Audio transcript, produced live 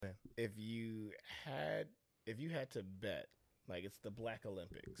if you had to bet, like it's the Black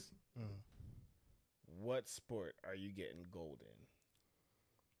Olympics, what sport are you getting gold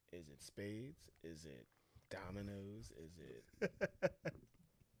in? Is it spades? Is it dominoes? Is it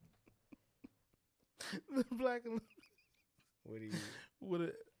The Black Olympics. what do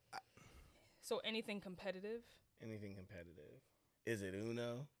you? So anything competitive? Anything competitive? Is it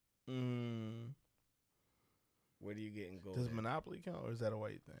Uno? What are you getting gold? Does in? Monopoly count, or is that a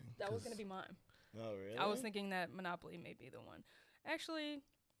white thing? That was gonna be mine. Oh really? I was thinking that Monopoly may be the one. Actually,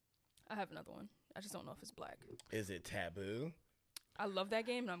 I have another one. I just don't know if it's black. Is it Taboo? I love that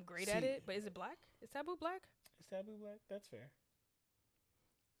game and I'm great at it, but is it black? Is Taboo black? Is Taboo black? That's fair.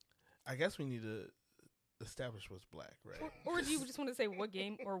 I guess we need to establish what's black, right? Or do you just want to say what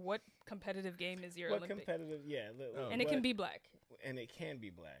game or what competitive game is your What Olympic? competitive? Yeah, And it can be black. And it can be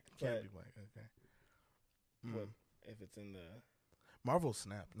black. Can't but be black. Okay. what if it's in the Marvel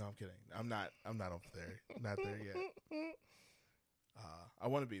Snap. No, I'm kidding. I'm not up there. Not there yet. I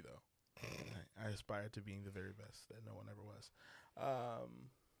want to be though. I aspire to being the very best that no one ever was.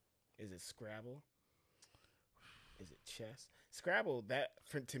 Is it Scrabble? Is it chess? Scrabble,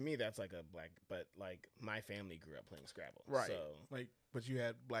 to me that's like a black, but like my family grew up playing Scrabble. Right. So Like, but you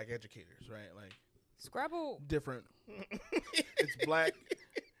had black educators, right? Like Scrabble. different. It's black,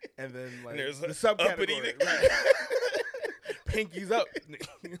 and then like And there's the a subcategory. uppity- Right. Pinkies up.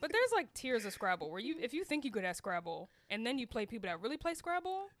 But there's like tiers of Scrabble where if you think you're good at Scrabble and then you play people that really play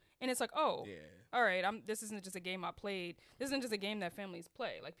Scrabble and it's like, oh, yeah. all right, this isn't just a game I played. This isn't just a game that families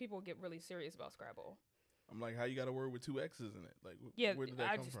play. Like people get really serious about Scrabble. I'm like, how you got a word with 2 X's in it? Like, Yeah, where did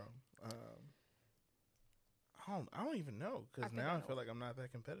that come from? I don't even know I because think now I I know. feel like I'm not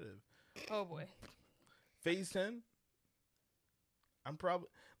that competitive. Oh boy. Phase 10. I'm probably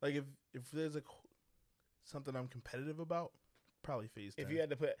like if there's something I'm competitive about, probably phase 10. If you had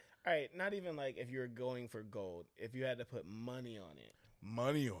to put, all right, not even like if you were going for gold, if you had to put money on it,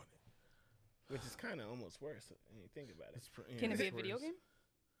 which is kind of almost worse when you think about it. Can it be a video game?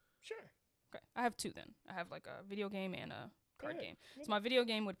 Sure. Okay. I have two then. I have like a video game and a card ahead. game. So my video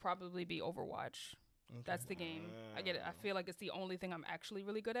game would probably be Overwatch. Okay. That's the game. I get it. I feel like it's the only thing I'm actually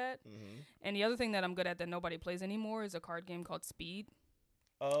really good at. Mm-hmm. And the other thing that I'm good at that nobody plays anymore is a card game called Speed.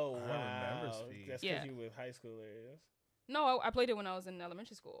 Oh, I wow. remember Speed. That's because Yeah. you with high schoolers. No, I played it when I was in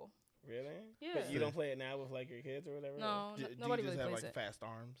elementary school. Really? Yeah. But you don't play it now with like your kids or whatever? No, Do nobody you just really have plays like it. fast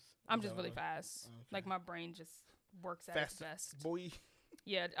arms? I'm Is just that really what- fast. Okay. Like my brain just works at its best. boy.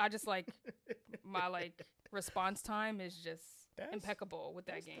 Yeah, I just like my like response time is just That's- impeccable with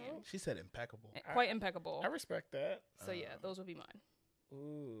that that's game. dope. She said impeccable. Quite impeccable. I respect that. So yeah, those would be mine.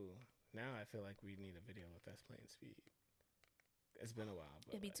 Ooh. Now I feel like we need a video with us playing Speed. It's been a while.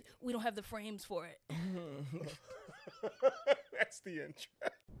 But like- We don't have the frames for it. That's the intro.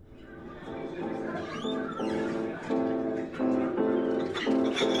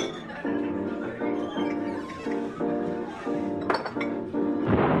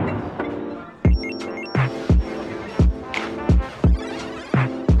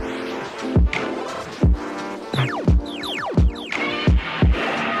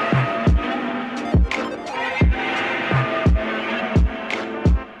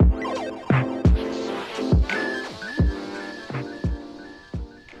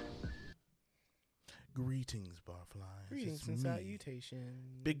 Greetings, barflies. Greetings It's and me,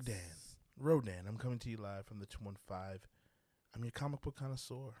 salutations. Big Dan, Rodan. I'm coming to you live from the 215. I'm your comic book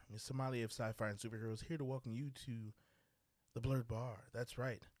connoisseur, your sommelier of sci-fi and superheroes, here to welcome you to the Blurred Bar. That's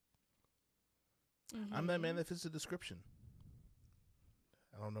right. I'm that man that fits the description.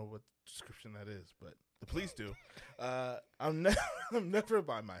 I don't know what description that is, but the police do. I'm never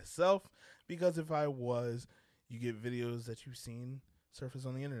by myself, because if I was, you get videos that you've seen surface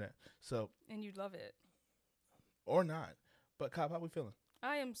on the internet. So, And you'd love it. or not. But Cobb, how we feeling?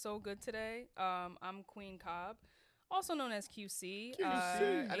 I am so good today. I'm Queen Cobb, also known as QC.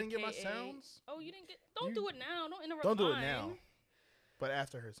 QC. I didn't get my AKA sounds. Oh, you didn't get. Don't do it now. Don't interrupt. Don't do it mine. now. But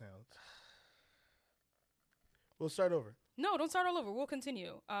after her sounds. We'll start over. No, don't start all over. We'll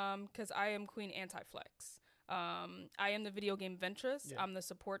continue. Because I am Queen Anti-Flex. I am the video game Ventress. Yeah. I'm the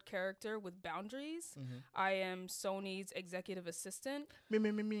support character with boundaries. Mm-hmm. I am Sony's executive assistant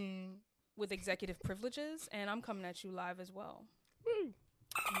Me. with executive privileges, and I'm coming at you live as well. Woo.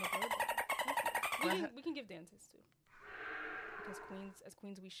 I'm the Blurred Bar. Thank you. We can give dances too, because as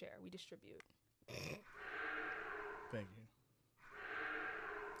queens we share, we distribute. Thank you.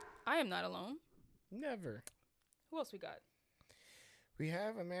 I am not alone. Never. Who else we got? We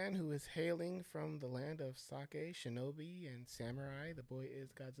have a man who is hailing from the land of sake, shinobi, and samurai. The boy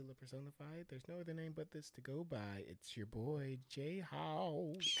is Godzilla personified. There's no other name but this to go by. It's your boy,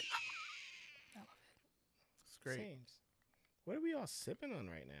 J-Hawk. great. Same. What are we all sipping on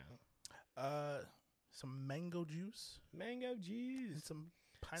right now? Some mango juice Mango and juice. some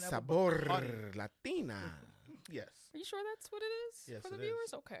pineapple Sabor Bacardi. Latina. Yes. Are you sure that's what it is Yes, for the it viewers?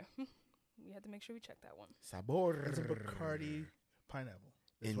 is. Okay. We had to make sure we check that one. Sabor. It's a Bacardi pineapple.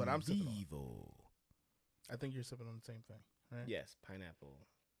 That's In what I'm sipping on. vivo. I think you're sipping on the same thing, right? Yes, pineapple.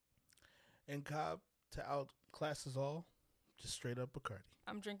 And Cobb, to outclass us all, just straight up Bacardi.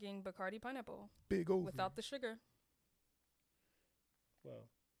 I'm drinking Bacardi pineapple Big over. without the sugar, Well,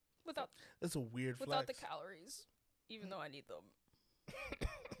 without That's a weird without the flex. calories, even though I need them.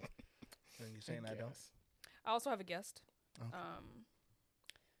 And you're saying I don't? guess. I also have a guest. Okay.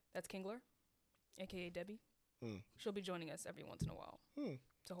 That's Kingler, aka Debbie. Hmm. She'll be joining us every once in a while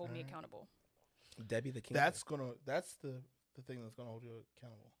to hold me Alright. accountable. Debbie the King. That's the thing that's gonna hold you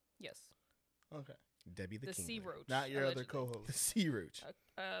accountable. Yes, Okay. Debbie the the sea Kingler. roach. Not your other allegedly. The co-host. sea roach.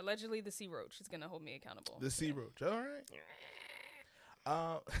 Allegedly, the sea roach is gonna hold me accountable. The sea Yeah. roach. All right.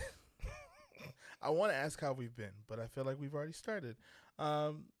 I want to ask how we've been, but I feel like we've already started.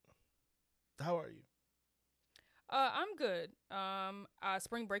 How are you? I'm good.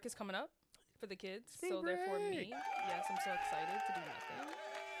 Spring break is coming up for the kids, Spring so therefore me, break. yes, I'm so excited to do nothing.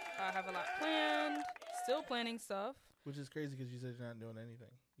 I have a lot planned. Still planning stuff. Which is crazy because you said you're not doing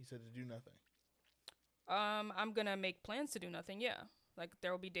anything. You said to do nothing. I'm gonna make plans to do nothing. Yeah, like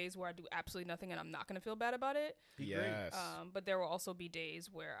there will be days where I do absolutely nothing and I'm not gonna feel bad about it. Be great. Yes. But there will also be days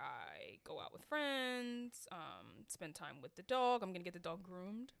where I go out with friends, spend time with the dog. I'm gonna get the dog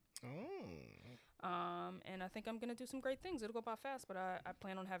groomed. Oh. And I think I'm gonna do some great things. It'll go by fast, but I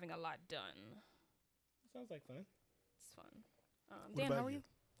plan on having a lot done. Sounds like fun. It's fun. What Dan, about how are you?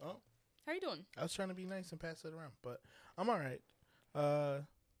 Oh, How are you doing? I was trying to be nice and pass it around, but I'm all right.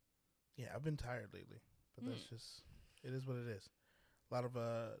 Yeah, I've been tired lately, but that's just it is what it is. A lot of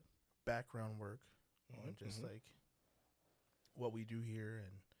background work on just like what we do here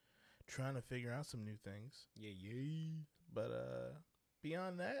and trying to figure out some new things. Yeah. But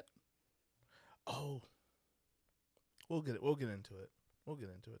beyond that, we'll get into it. We'll get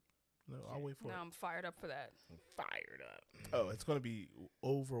into it. No, I'll wait for Now it. I'm fired up for that. I'm fired up. Oh, it's going to be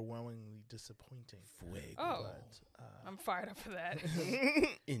overwhelmingly disappointing. Fuego. Oh. But, I'm fired up for that.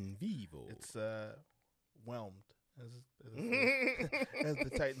 In vivo. it's whelmed, as the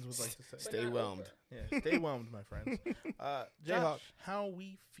Titans would like to say. Stay whelmed. Yeah, stay whelmed, my friends. Jayhawk, how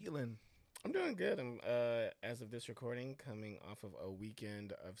we feeling? I'm doing good. I'm as of this recording, coming off of a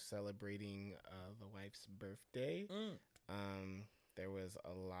weekend of celebrating the wife's birthday. There was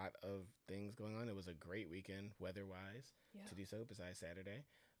a lot of things going on. It was a great weekend, weather-wise, Yeah. to do so. Besides Saturday,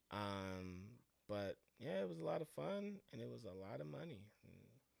 but yeah, it was a lot of fun and it was a lot of money.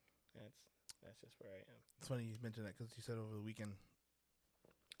 And that's just where I am. It's funny you mentioned that because you said over the weekend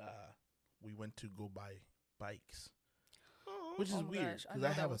we went to go buy bikes, which is Oh my weird gosh, I because know I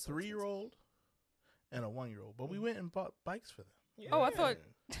that have a was so 3-year-old and a 1-year-old, but we went and bought bikes for them. Yeah. Oh, I thought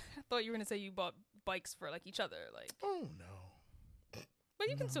you were gonna say you bought bikes for like each other, like. Oh no! But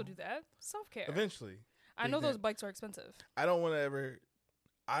you can still do that. Self-care. Eventually, I know Big those Dan- bikes are expensive. I don't want to ever.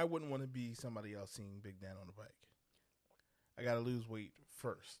 I wouldn't want to be somebody else seeing Big Dan on a bike. I got to lose weight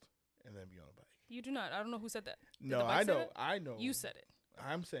first and then be on a bike. You do not. I don't know who said that. No, the bike I say know. that? I know. You said it.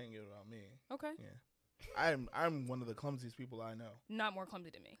 I'm saying it about me. Okay. Yeah. I'm one of the clumsiest people I know. Not more clumsy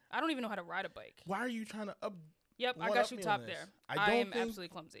than me. I don't even know how to ride a bike. Why are you trying to up? Yep, I One got up you me top on this. there. I I don't am think- absolutely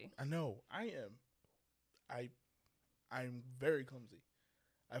clumsy. I know. I am. I'm very clumsy.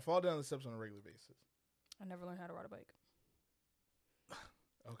 I fall down the steps on a regular basis. I never learned how to ride a bike.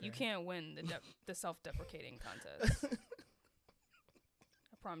 Okay. You can't win the self-deprecating contest.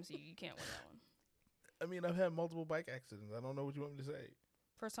 I promise you, you can't win that one. I mean, I've had multiple bike accidents. I don't know what you want me to say.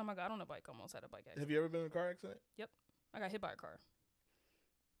 First time I got on a bike, almost had a bike accident. Have you ever been in a car accident? I got hit by a car.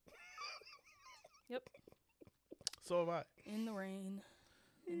 Yep. So have I. In the rain,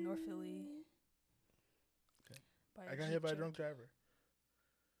 in North Philly. Okay. By I got Jeep hit by a Cherokee. drunk driver.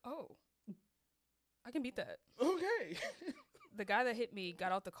 Oh. I can beat that. Okay. The guy that hit me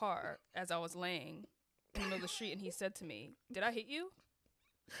got out the car as I was laying in the middle of the street, and he said to me, "Did I hit you?"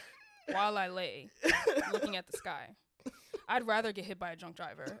 While I lay, looking at the sky. I'd rather get hit by a drunk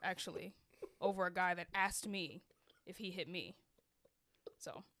driver, actually, over a guy that asked me if he hit me.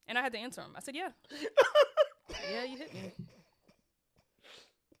 So, and I had to answer him. I said, "Yeah, yeah, you hit me.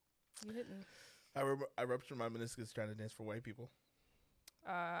 You hit me." I ruptured my meniscus trying to dance for white people.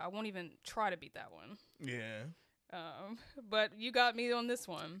 I won't even try to beat that one. Yeah. But you got me on this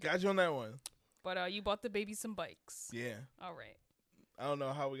one. Got you on that one. But you bought the baby some bikes. Yeah. All right. I don't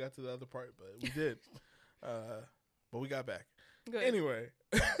know how we got to the other part, but we did. But we got back. Good. Anyway.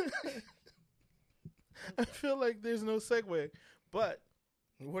 I feel like there's no segue, but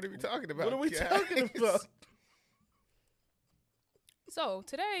What are we talking about? what are we guys? talking about? So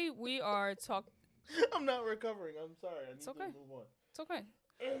today we are I'm not recovering. I'm sorry. I need okay. to move on. It's okay.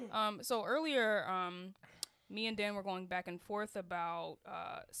 So earlier, me and Dan were going back and forth about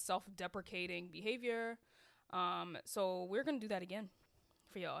self-deprecating behavior. So we're gonna do that again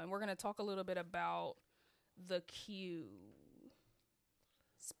for y'all, and we're gonna talk a little bit about the Q,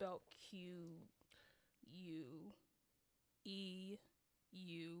 spelled Q-U-E-U-E.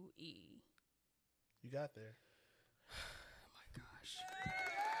 You got there.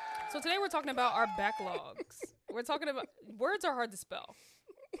 So today we're talking about our backlogs. We're talking about words are hard to spell.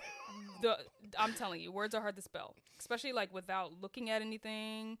 I'm telling you, words are hard to spell, especially like without looking at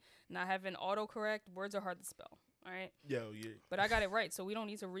anything, not having autocorrect. Words are hard to spell. All right. Yo, yeah. But I got it right, so we don't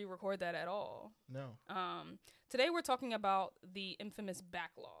need to re-record that at all. No. Today we're talking about the infamous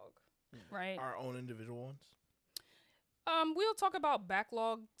backlog, right? Our own individual ones. We'll talk about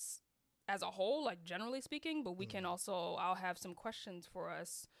backlogs as a whole, like generally speaking, but we can also, I'll have some questions for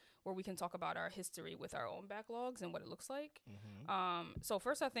us where we can talk about our history with our own backlogs and what it looks like. So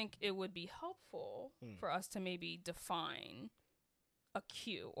first, I think it would be helpful for us to maybe define a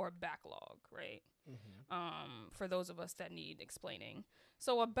queue or backlog, right? For those of us that need explaining.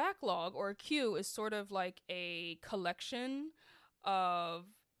 So a backlog or a queue is sort of like a collection of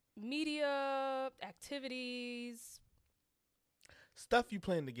media, activities, Stuff you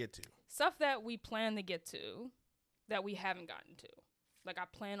plan to get to. stuff that we plan to get to that we haven't gotten to. Like, I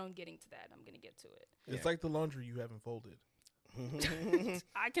plan on getting to that. I'm going to get to it. It's like the laundry you haven't folded.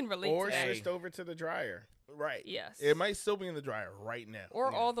 I can relate Or to that. switched over to the dryer. Right. Yes. It might still be in the dryer right now.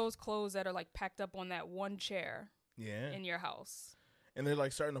 Or all those clothes that are, like, packed up on that one chair Yeah. in your house. And they're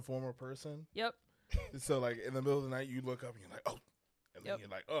like starting to form a person. Yep. So like in the middle of the night, you look up and you're like, oh. And then Yep. you're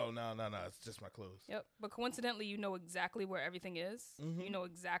like, oh, no, it's just my clothes. Yep. But coincidentally, you know exactly where everything is. You know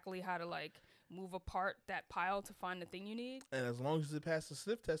exactly how to, like, move apart that pile to find the thing you need. And as long as it passes the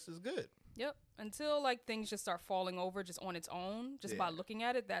sniff test, it's good. Yep. Until, like, things just start falling over just on its own, just by looking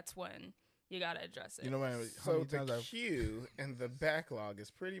at it, that's when you got to address it. You know, man, how So many the times I've... queue and the backlog is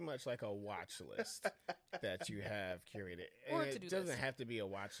pretty much like a watch list that you have curated. Or And a it to-do doesn't list. have to be a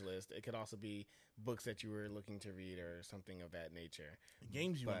watch list. It could also be books that you were looking to read or something of that nature.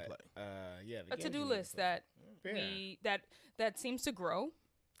 Games you want to play. Yeah, the A games to-do you wanna list play. that that seems to grow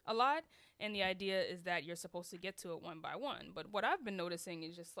a lot, and the idea is that you're supposed to get to it one by one. But what I've been noticing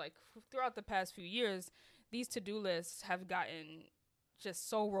is just like throughout the past few years, these to-do lists have gotten just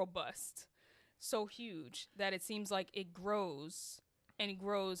so robust, so huge that it seems like it grows and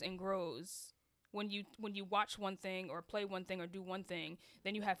grows and grows. When you watch one thing or play one thing or do one thing,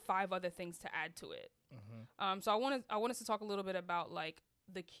 then you have 5 other things to add to it. So I want us to talk a little bit about like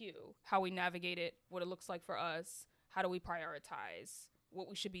the queue, how we navigate it, what it looks like for us, how do we prioritize what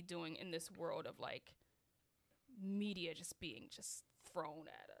we should be doing in this world of like media just being just thrown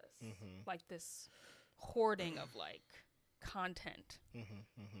at us, like this hoarding of like content.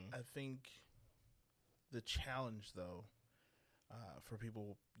 I think the challenge, though, for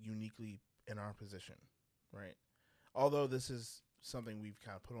people uniquely in our position, right? Although this is something we've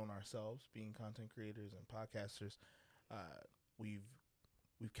kind of put on ourselves, being content creators and podcasters, we've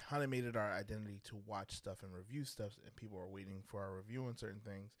kind of made it our identity to watch stuff and review stuff, and people are waiting for our review on certain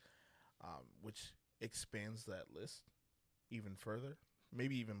things, which expands that list even further,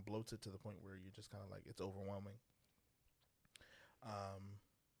 maybe even bloats it to the point where you're just kind of like, it's overwhelming.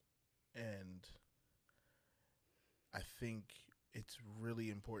 And I think it's really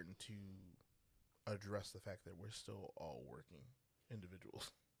important to address the fact that we're still all working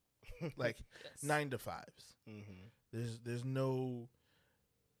individuals, like Yes. 9 to 5s. There's no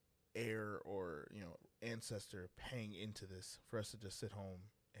heir or ancestor paying into this for us to just sit home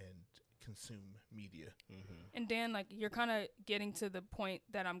and consume media. And Dan, like you're kind of getting to the point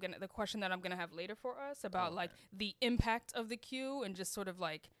that the question that I'm gonna have later for us about like the impact of the queue and just sort of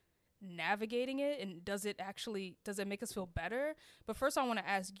like navigating it, and does it make us feel better? But first, I want to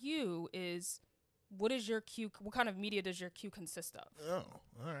ask you is, what is your queue? What kind of media does your queue consist of? Oh,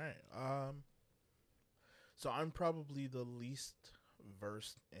 all right. So I'm probably the least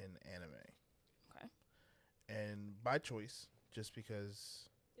versed in anime. Okay. And by choice, just because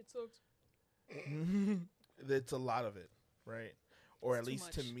It sucks. it's a lot of it, right? Or It's at too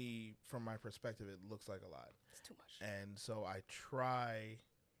least to much. me, from my perspective, it looks like a lot. It's too much. And so I try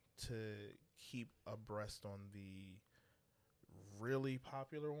to keep abreast on the really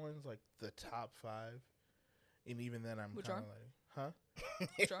popular ones, like the top 5. And even then, I'm Which kind of are? like, huh?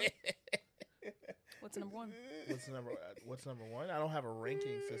 Which are? What's number one? What's number one? I don't have a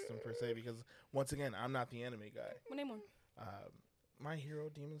ranking system per se because once again, I'm not the anime guy. Well, name one. My Hero,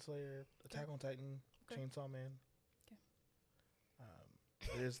 Demon Slayer, Attack on Titan, Okay. Chainsaw Man.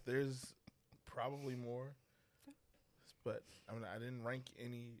 Okay. There's probably more, Okay. but I didn't rank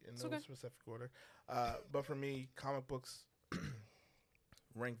any in It's no okay. specific order. But for me, comic books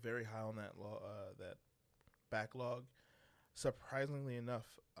rank very high on that backlog. Surprisingly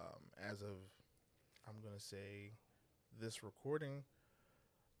enough, as of I'm gonna say this recording,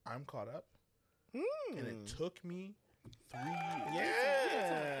 I'm caught up, and it took me 3 years.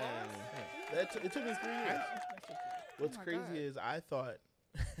 Yeah. It took me 3 years. What's my crazy God. is I thought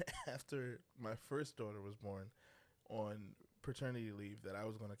after my first daughter was born on paternity leave that I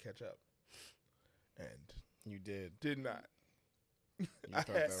was going to catch up, and You did. did not. You I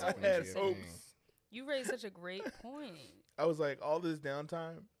thought that was had, gonna I had be a hopes. thing. You raised such a great point. I was like, all this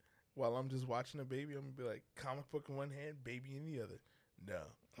downtime while I'm just watching a baby, I'm gonna be like, comic book in one hand, baby in the other. No,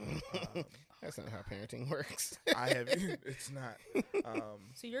 That's not how parenting works. I have. It's not.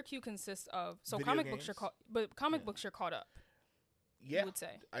 So your queue consists of Video comic books you're games. caught, but comic Yeah. books you're caught up. Yeah, You would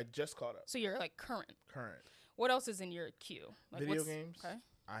say. I just caught up. So you're like current. Current What else is in your queue? Like video what's- games. Okay.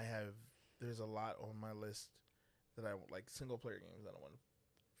 I have. There's a lot on my list that I like single player games that I want to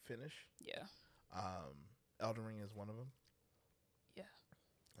finish. Yeah. Elden Ring is one of them. Yeah.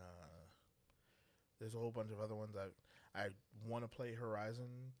 There's a whole bunch of other ones. I want to play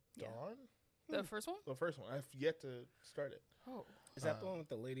Horizon Yeah. Dawn. The first one? The first one. I've yet to start it. Oh. Is that the one with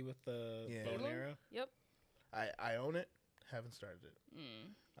the lady with the Yeah. bow and Halo? arrow? Yep. I own it. Haven't started it.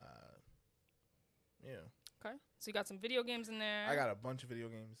 Mm. Yeah. Okay. So you got some video games in there. I got a bunch of video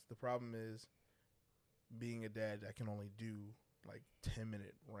games. The problem is, being a dad, I can only do like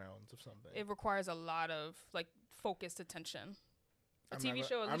 10-minute rounds of something. It requires a lot of like focused attention. A I'm TV not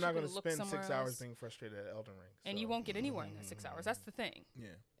show, gonna- at I'm least not you going can to look spend somewhere 6 hours else. being frustrated at Elden Ring. And you so, won't get anywhere in that 6 hours. That's the thing.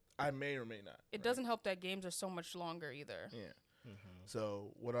 Yeah. I may or may not. It right? doesn't help that games are so much longer either. Yeah. Mm-hmm.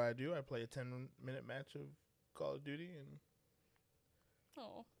 So what do? I play a 10-minute match of Call of Duty, and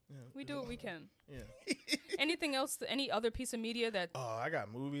Oh, yeah, we do what we can. Yeah. Anything else? Any other piece of media that? Oh, I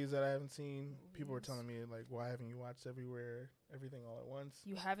got movies that I haven't seen. People were Movies. telling me like, why haven't you watched everything all at once?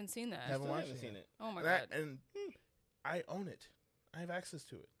 You haven't seen that. Haven't Still watched haven't it seen yet. it. Oh my And god. and I own it. I have access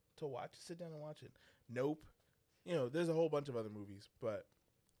to it to watch. Sit down and watch it. Nope. There's a whole bunch of other movies, but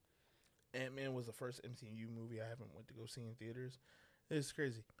Ant-Man was the first MCU movie I haven't went to go see in theaters. It's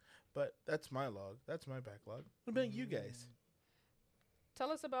crazy, but that's my log. That's my backlog. What about you guys? Tell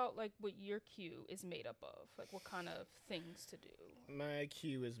us about like what your queue is made up of. Like what kind of things to do. My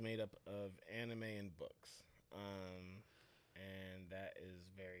queue is made up of anime and books. And that is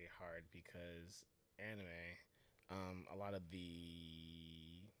very hard because anime, a lot of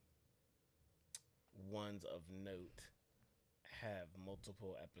the ones of note have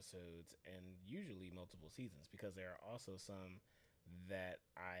multiple episodes and usually multiple seasons because there are also some that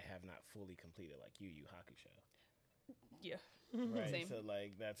I have not fully completed, like Yu Yu Hakusho. Yeah. Right. Same. So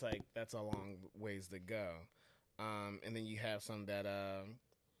that's a long ways to go. And then you have some that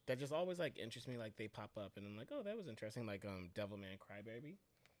that just always like interest me, like they pop up and I'm like, oh, that was interesting. Like Devilman Crybaby.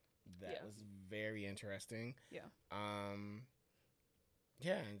 That Yeah. was very interesting. Yeah.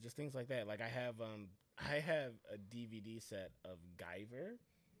 Yeah, and just things like that. Like I have a DVD set of Guyver,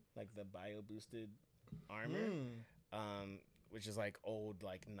 like the bio boosted armor. Which is like old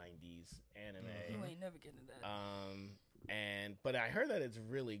like 90s anime. You ain't never getting that. But I heard that it's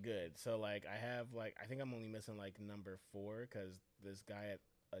really good. So like I think I'm only missing like number 4 because this guy at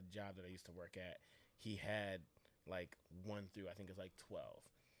a job that I used to work at, he had like 1 through I think it's like 12,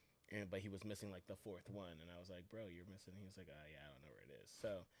 but he was missing like the 4th one, and I was like, bro, you're missing. He was like, oh yeah, I don't know where it is.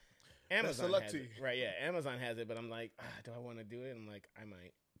 So Amazon luck has to it. you. Right? Yeah, Amazon has it, but I'm like, do I want to do it? I'm like, I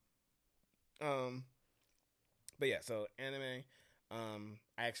might. But yeah, so anime.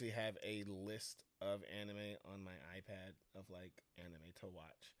 I actually have a list of anime on my iPad of like anime to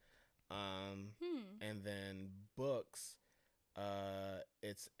watch. And then books.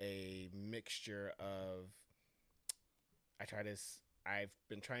 It's a mixture of. I've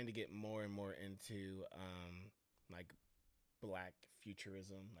been trying to get more and more into like black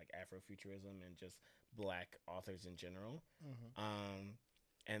futurism, like Afrofuturism, and just black authors in general.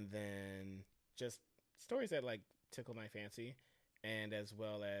 And then just stories that like tickle my fancy, and as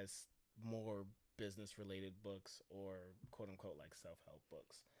well as more business related books or quote unquote like self-help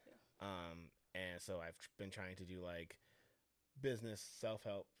books. And so I've been trying to do like business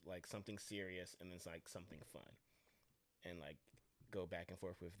self-help, like something serious, and then it's like something fun, and like go back and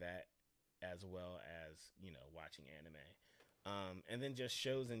forth with that, as well as watching anime. And then just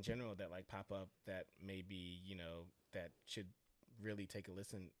shows in general that like pop up that maybe, you know, that should really take a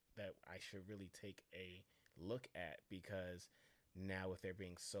listen, that I should really take a look at, because now with there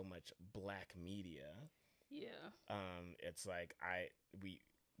being so much black media, it's like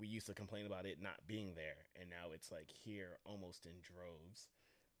we used to complain about it not being there, and now it's like here almost in droves,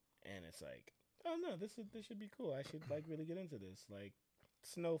 and it's like, oh no, this should be cool. I should like really get into this, like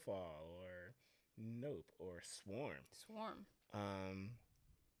Snowfall or Nope or Swarm.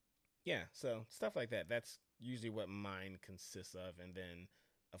 Yeah, so stuff like that. That's usually what mine consists of, and then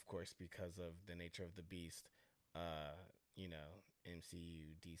of course because of the nature of the beast, you know,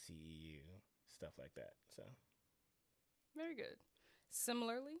 MCU, DCEU, stuff like that. So very good.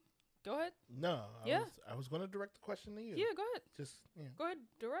 Similarly, go ahead. No, I was going to direct the question to you. Yeah, go ahead. Just go ahead,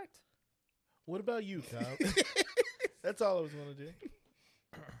 direct. What about you, Kyle? That's all I was going to do.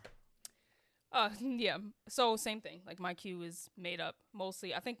 Yeah. So same thing. Like my queue is made up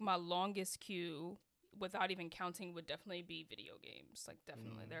mostly. I think my longest queue, without even counting, would definitely be video games. Like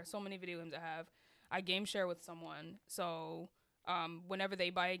definitely, there are so many video games I game share with someone. So whenever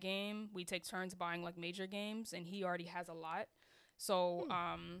they buy a game, we take turns buying like major games, and he already has a lot. So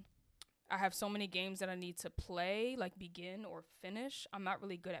I have so many games that I need to play, like begin or finish. I'm not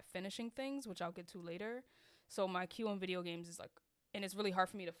really good at finishing things, which I'll get to later. So my queue on video games is like, and it's really hard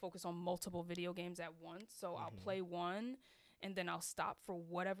for me to focus on multiple video games at once. So I'll play one, and then I'll stop for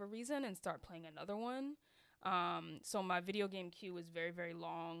whatever reason and start playing another one. So my video game queue is very, very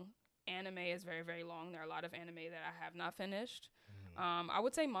long. Anime is very, very long. There are a lot of anime that I have not finished. I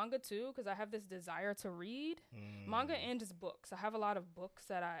would say manga too, because I have this desire to read manga and just books. I have a lot of books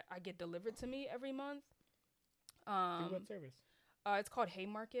that I get delivered to me every month. Through what service? It's called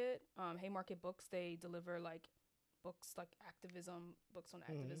Haymarket. Haymarket Books. They deliver like books like books on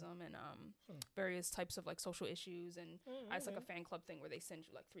activism and various types of like social issues, and it's like a fan club thing where they send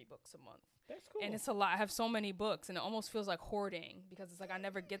you like 3 books a month. That's cool. And it's a lot. I have so many books, and it almost feels like hoarding, because it's like I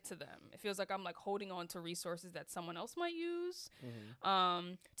never get to them. It feels like I'm like holding on to resources that someone else might use.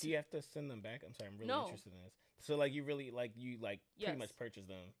 Do you have to send them back? I'm sorry, I'm really interested in this. So like you really pretty much purchase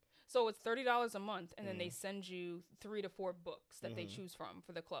them. So it's $30 a month, and then they send you 3 to 4 books that they choose from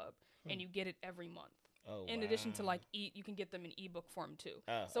for the club, and you get it every month. Oh, in addition to like you can get them in ebook form too.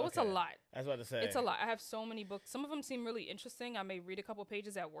 It's a okay. lot. I was about to say it's a lot. I have so many books. Some of them seem really interesting. I may read a couple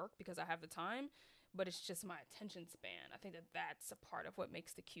pages at work because I have the time, but it's just my attention span. I think that's a part of what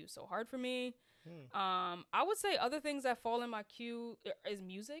makes the queue so hard for me. I would say other things that fall in my queue is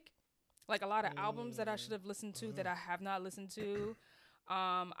music, like a lot of albums that I should have listened to that I have not listened to.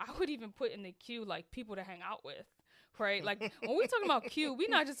 I would even put in the queue like people to hang out with. Right? Like when we talking about queue, we're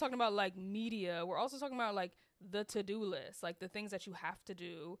not just talking about like media. We're also talking about like the to-do list, like the things that you have to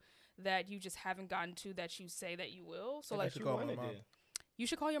do that you just haven't gotten to that you say that you will. So like you call my mom. You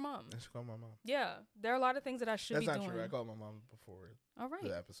should call your mom. I should call my mom. Yeah. There are a lot of things that I should be doing. That's not true. I called my mom before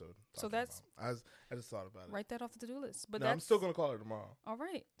the episode. So that's I just thought about it. Write that off the to-do list. But I'm still gonna call her tomorrow. All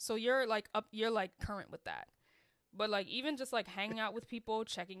right. So you're like current with that. But like even just like hanging out with people,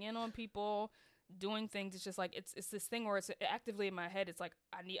 checking in on people, doing things, it's just like it's this thing where it's actively in my head. It's like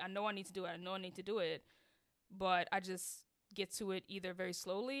I know I need to do it, but I just get to it either very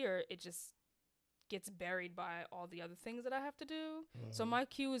slowly or it just gets buried by all the other things that I have to do. So my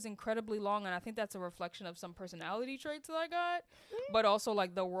queue is incredibly long, and I think that's a reflection of some personality traits that I got, but also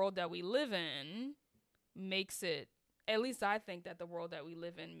like the world that we live in makes it, at least I think that the world that we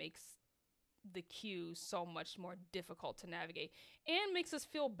live in makes the queue so much more difficult to navigate and makes us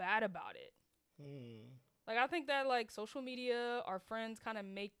feel bad about it. Like I think that like social media, our friends kind of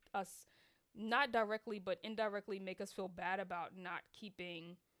make us, not directly but indirectly, make us feel bad about not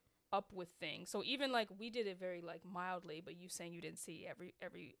keeping up with things. So even like we did it very like mildly, but you saying you didn't see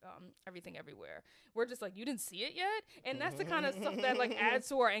everything everywhere. We're just like, you didn't see it yet? And that's the kind of stuff that like adds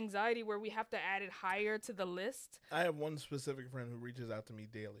to our anxiety, where we have to add it higher to the list. I have one specific friend who reaches out to me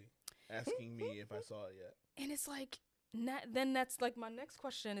daily asking me if I saw it yet. And it's like, then that's like my next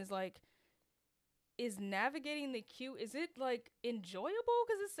question is like, is navigating the queue, is it like enjoyable?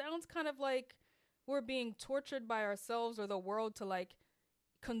 Because it sounds kind of like we're being tortured by ourselves or the world to like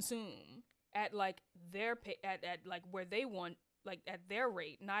consume at like their at like where they want, like at their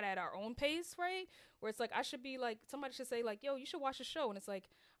rate, not at our own pace, right? Where it's like I should be like, somebody should say like, yo, you should watch the show, and it's like,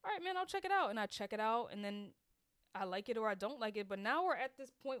 all right man, I'll check it out, and I check it out, and then I like it or I don't like it. But now we're at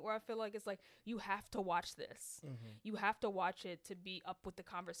this point where I feel like it's like, you have to watch this. You have to watch it to be up with the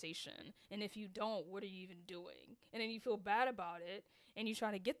conversation. And if you don't, what are you even doing? And then you feel bad about it and you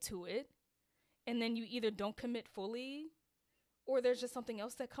try to get to it. And then you either don't commit fully or there's just something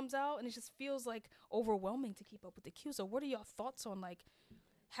else that comes out, and it just feels like overwhelming to keep up with the queue. So what are your thoughts on like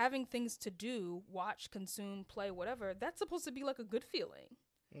having things to do, watch, consume, play, whatever? That's supposed to be like a good feeling.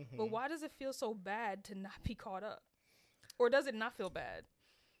 Mm-hmm. But why does it feel so bad to not be caught up? Or does it not feel bad?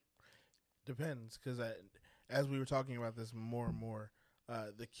 Depends, because as we were talking about this more and more,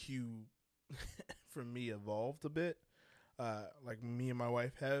 the queue for me evolved a bit. Like me and my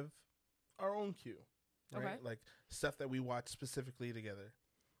wife have our own queue, right? Okay. Like stuff that we watch specifically together.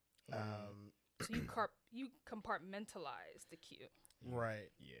 So you compartmentalize the queue. Right.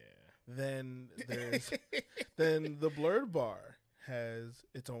 Yeah. Then there's then the Blurred Bar has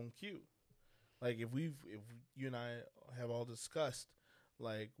its own queue. Like if you and I have all discussed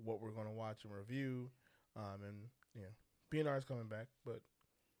like what we're going to watch and review, and B&R is coming back, but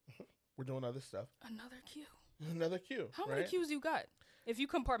we're doing other stuff. Another queue. How right? many queues you got? If you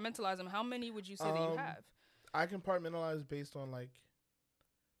compartmentalize them, how many would you say that you have? I compartmentalize based on like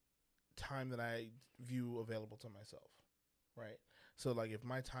time that I view available to myself, right? So like if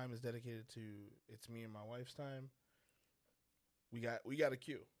my time is dedicated to it's me and my wife's time, we got a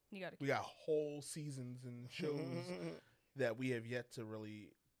queue. We got whole seasons and shows that we have yet to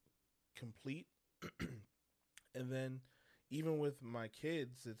really complete. And then even with my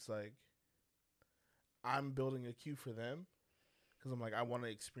kids, it's like I'm building a queue for them because I'm like, I want to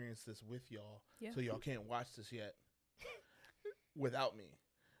experience this with y'all. Yeah. So y'all can't watch this yet without me.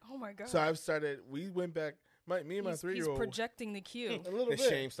 Oh my God. So we went back, me and my 3-year-old. He's projecting the queue. A little The bit.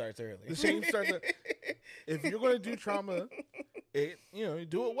 shame starts early. The shame starts. If you're going to do trauma, you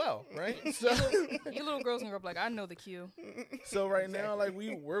do it well, right? So You little girls gonna grow up like, I know the queue. So right now, like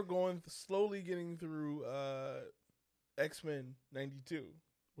we're going slowly getting through X-Men 92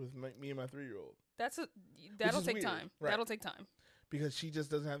 with me and my 3-year-old. That'll take weird, time. right. That'll take time. Because she just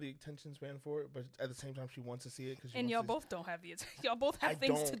doesn't have the attention span for it, but at the same time she wants to see it. And y'all both don't have y'all both have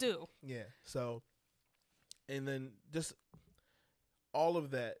things to do. Yeah. So, and then just all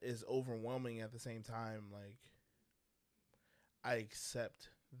of that is overwhelming at the same time. Like, I accept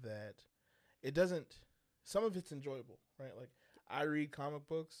that it doesn't. Some of it's enjoyable, right? Like, I read comic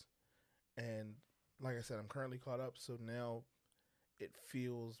books, and like I said, I'm currently caught up. So now, it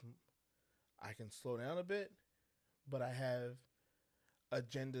feels I can slow down a bit, but I have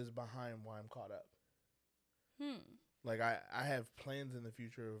agendas behind why I'm caught up. Like I have plans in the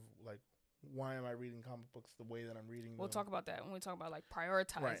future of like, why am I reading comic books the way that I'm reading them? We'll talk about that when we talk about like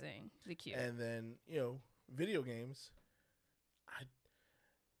prioritizing the queue. And then, video games,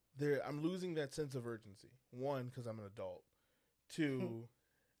 I'm losing that sense of urgency. One, because I'm an adult. Two,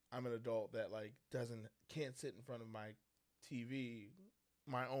 I'm an adult that like can't sit in front of my TV,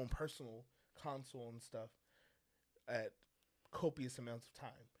 my own personal console and stuff at copious amounts of time.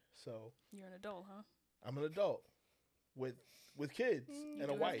 So you're an adult, huh? I'm an adult with kids and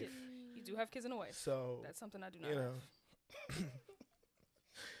a wife. You do have kids and a wife. So that's something I do not have.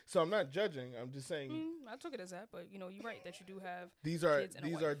 So I'm not judging. I'm just saying. I took it as that, but you're right that you do have these are kids and a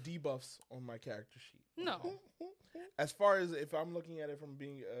wife. debuffs on my character sheet. No. As far as if I'm looking at it from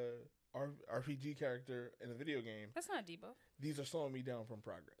being a RPG character in a video game, that's not a debuff. These are slowing me down from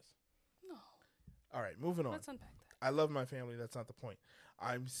progress. No. All right, moving on. Let's unpack that. I love my family. That's not the point.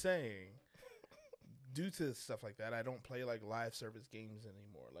 I'm saying, due to stuff like that, I don't play like live service games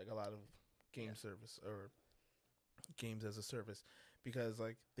anymore. Like a lot of game service or games as a service, because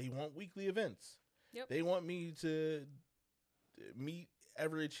like they want weekly events. Yep. They want me to meet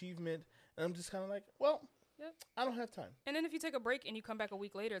every achievement, and I'm just kind of like, well, I don't have time. And then if you take a break and you come back a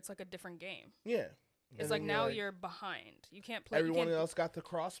week later, it's like a different game. Yeah. It's like now you're behind. You can't play. Everyone else got the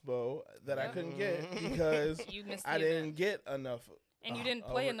crossbow that I couldn't get because you missed I didn't get enough. And you didn't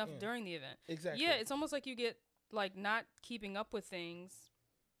play enough during the event. Exactly. Yeah, it's almost like you get like not keeping up with things.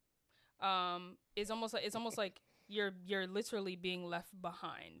 It's almost like you're literally being left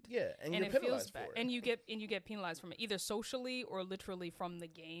behind. Yeah, and you're it penalized feels bad. for it. And you get penalized from it, either socially or literally from the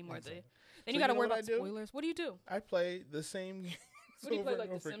game or Exactly. Then you got to worry about spoilers. What do you do? I play the same game. What do you play,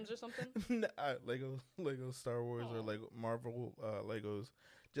 like The Sims or something? Lego Star Wars or Lego Marvel Legos,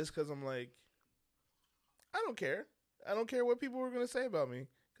 just because I'm like, I don't care. I don't care what people are gonna say about me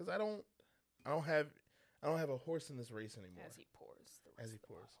because I don't have a horse in this race anymore. As he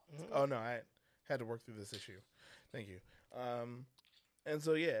pours. Mm-hmm. Oh no, I had to work through this issue. Thank you. And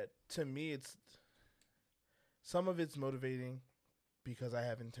so yeah, to me, it's some of it's motivating because I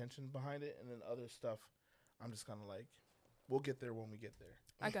have intention behind it, and then other stuff, I'm just kind of like, we'll get there when we get there.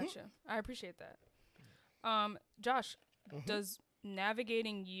 I gotcha. I appreciate that. Josh, does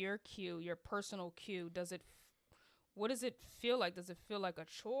navigating your queue, your personal queue, what does it feel like? Does it feel like a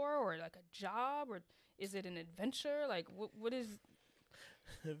chore or like a job, or is it an adventure? Like what is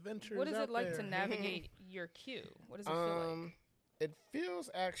Adventures what is out it like there. to navigate your queue? What does it feel like? It feels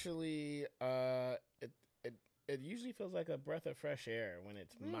actually it usually feels like a breath of fresh air when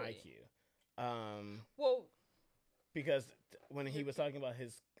it's my Really? cue. Well, Because when he was talking about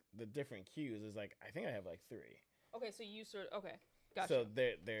the different cues, is like I think I have like 3. okay, so you okay, gotcha. So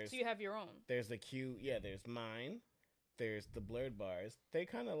there's So you have your own. there's the cue, yeah. There's mine. There's the blurred bars. They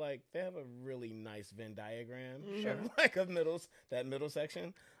kind of like they have a really nice Venn diagram, Sure. of like that middle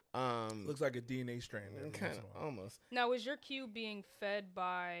section. Looks like a DNA strand. every Kind once of in a while. almost. Now, is your queue being fed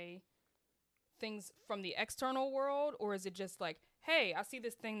by things from the external world, or is it just like, hey, I see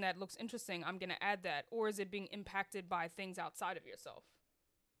this thing that looks interesting, I'm gonna add that, or is it being impacted by things outside of yourself?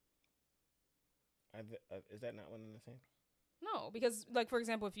 Is that not one and the same? No, because like for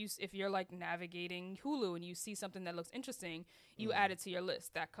example, if you're like navigating Hulu and you see something that looks interesting, you add it to your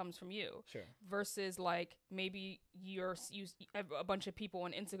list. That comes from you. Sure. Versus like maybe a bunch of people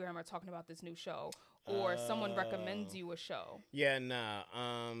on Instagram are talking about this new show, or someone recommends you a show. Yeah, nah.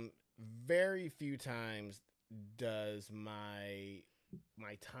 Very few times does my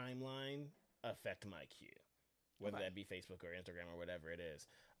timeline affect my queue, whether Okay. that be Facebook or Instagram or whatever it is.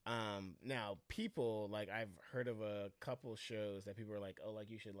 Now people like I've heard of a couple shows that people are like, oh,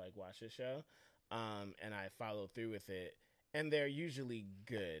 like you should like watch this show, and I follow through with it, and they're usually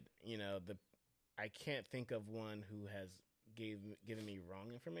good. You know, I can't think of one who has given me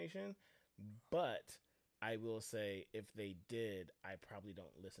wrong information, but I will say if they did, I probably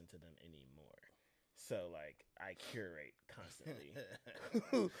don't listen to them anymore. So like I curate constantly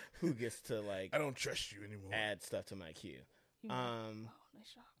who gets to like I don't trust you anymore. add stuff to my queue. Oh,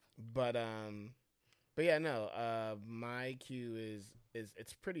 nice job. But yeah, no. My queue is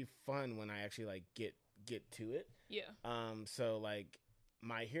it's pretty fun when I actually like get to it. Yeah. So like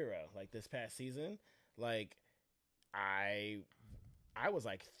My Hero, like this past season, like I was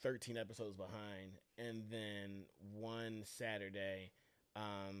like 13 episodes behind, and then one Saturday,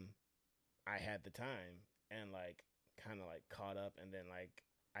 I had the time and like kind of like caught up, and then like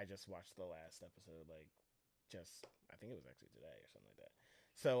I just watched the last episode, like just I think it was actually today or something like that.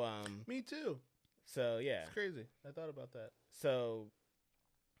 So Me too. so yeah, It's crazy. I thought about that. so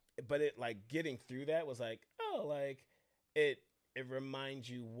but it like getting through that was like, oh, like it reminds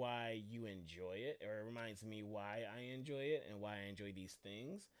you why you enjoy it, or it reminds me why I enjoy it and why I enjoy these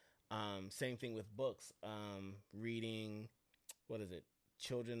things. Same thing with books. Reading, what is it,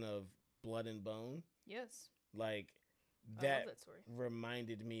 Children of Blood and Bone, Yes. like I that love that story.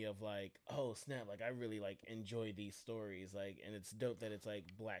 reminded me of like, oh snap, like I really like enjoy these stories, like, and it's dope that it's like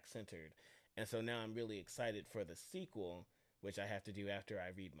Black centered. And so now I'm really excited for the sequel, which I have to do after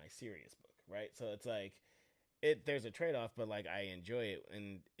I read my serious book, right? So it's like there's a trade-off, but like I enjoy it,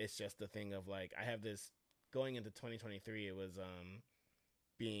 and it's just the thing of like I have this going into 2023. It was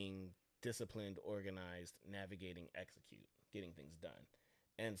being disciplined, organized, navigating, execute, getting things done.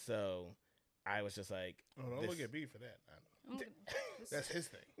 And so I was just like, Oh, don't look at me for that. I'm gonna- That's his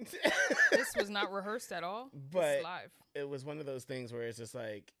thing. This was not rehearsed at all. This But is live. it was one of those things where it's just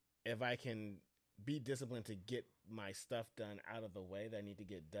like, if I can be disciplined to get my stuff done out of the way that I need to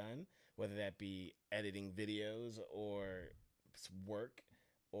get done, whether that be editing videos or work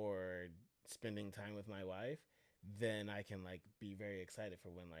or spending time with my wife, then I can like be very excited for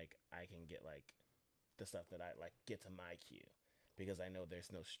when like I can get like the stuff that I like get to my queue, because I know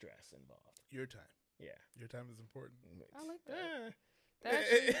there's no stress involved. Your time. Yeah. Your time is important. I like that. Eh. That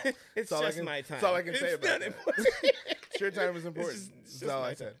actually- It's That's all I just can- my time. that's all I can say It's about not that. important. Your time is important. It's That's all my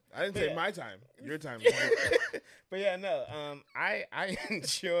I said. time. I didn't say Yeah. my time. Your time is important. But yeah, no. I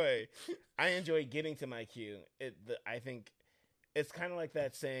enjoy getting to my queue. I think it's kind of like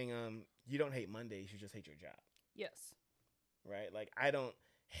that saying, you don't hate Mondays, you just hate your job, Yes. right? Like I don't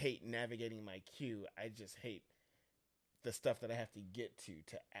hate navigating my queue. I just hate the stuff that I have to get to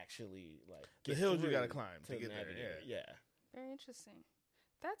actually like The get hills you through gotta climb to get there, navigate it. Yeah. Very interesting.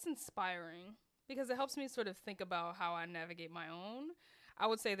 That's inspiring because it helps me sort of think about how I navigate my own. I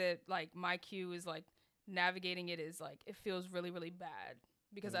would say that like my queue is like navigating it is like it feels really, really bad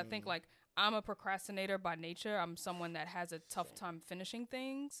because I think like I'm a procrastinator by nature. I'm someone that has a tough time finishing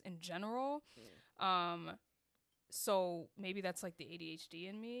things in general. So maybe that's like the ADHD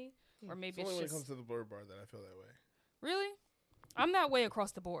in me, or maybe It's only it's when it just comes to the blur bar that I feel that way. really. I'm that way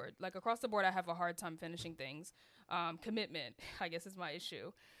across the board. Like across the board, I have a hard time finishing things. Commitment, I guess, is my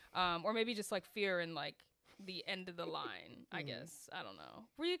issue, or maybe just like fear and like the end of the line. I guess I don't know.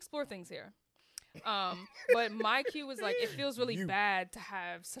 We explore things here. But my queue was like it feels really bad to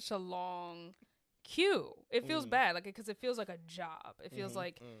have such a long Q. It feels bad, like, because it feels like a job. It feels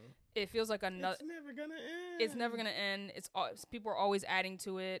like it feels like another. It's never gonna end. It's never gonna end. People are always adding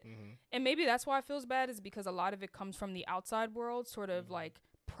to it, and maybe that's why it feels bad. Is because a lot of it comes from the outside world, sort of like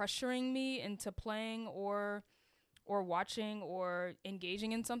pressuring me into playing or watching or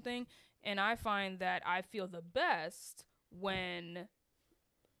engaging in something. And I find that I feel the best when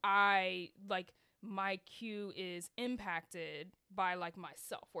I like my cue is impacted by like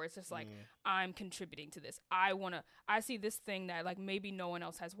myself, where it's just like I'm contributing to this. I see this thing that like maybe no one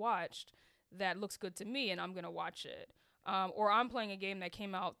else has watched that looks good to me, and I'm gonna watch it. Or I'm playing a game that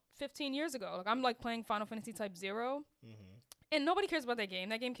came out 15 years ago. Like I'm like playing Final Fantasy Type 0. And nobody cares about that game.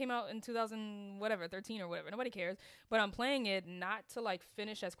 That game came out in 13 or whatever. Nobody cares. But I'm playing it not to like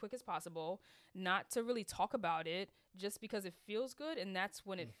finish as quick as possible, not to really talk about it, just because it feels good, and that's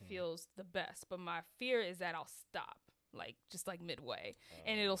when it feels the best. But my fear is that I'll stop, like just like midway,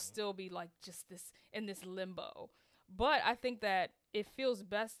 and it'll still be like just this in this limbo. But I think that it feels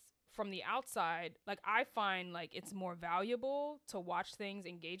best from the outside. Like I find like it's more valuable to watch things,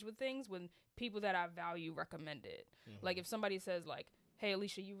 engage with things when people that I value recommend it. Like if somebody says like, hey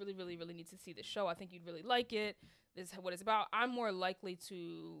Alicia, you really, really, really need to see this show. I think you'd really like it. This is what it's about. I'm more likely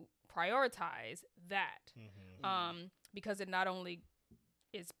to prioritize that. Because it not only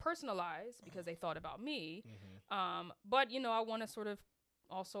is personalized because they thought about me, but you know, I want to sort of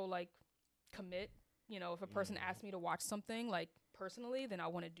also like commit. You know, if a person asks me to watch something like personally, then I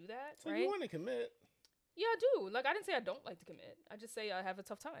want to do that. So right? you want to commit? Yeah, I do. Like I didn't say I don't like to commit. I just say I have a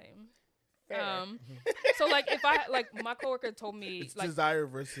tough time. Fair. So like if I like my coworker told me It's like desire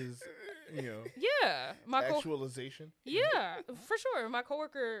versus, you know, yeah, actualization. Yeah, for sure. My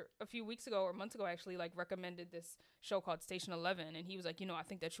coworker a few weeks ago or months ago actually like recommended this show called Station 11, and he was like, you know, I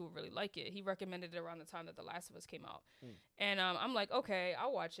think that you would really like it. He recommended it around the time that The Last of Us came out. And I'm like, okay,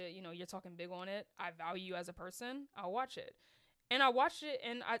 I'll watch it. You know, you're talking big on it. I value you as a person. I'll watch it. And I watched it,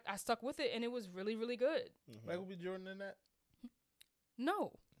 and I stuck with it, and it was really, really good. Michael B. Jordan in that?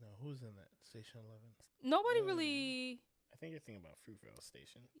 No, who's in that? Station 11. nobody really. I think you're thinking about Fruitvale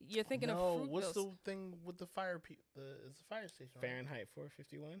Station. You're thinking of No, Fruitvale. what's the thing with the fire? It's a fire station. Right? Fahrenheit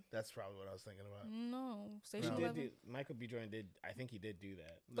 451. That's probably what I was thinking about. No, Station No. 11. Michael B. Jordan did. I think he did do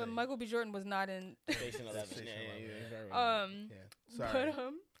that. But Yeah. Michael B. Jordan was not in. Station 11. Station Yeah, 11. yeah, Yeah. Sorry.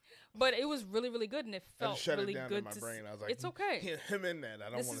 But it was really, really good, and it I felt just shut really it down good in my brain. I was like, it's okay. Him in that. I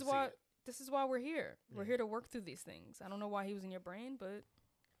don't This want is to see why. it. This is why we're here. We're Yeah. here to work through these things. I don't know why he was in your brain, but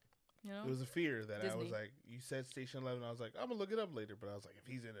you know, It was a fear that I Disney. was like, you said Station 11. I was like, I'm going to look it up later. But I was like, if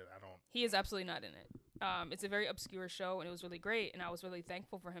he's in it, I don't. he is absolutely not in it. It's a very obscure show, and it was really great, and I was really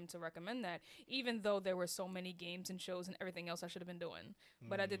thankful for him to recommend that, even though there were so many games and shows and everything else I should have been doing.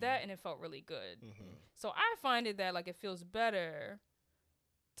 But I did that, and it felt really good. So I find it that like it feels better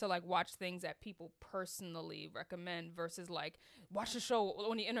to like watch things that people personally recommend versus like watch the show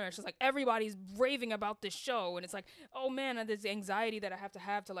on the internet. It's just like everybody's raving about this show, and it's like, oh man, there's anxiety that I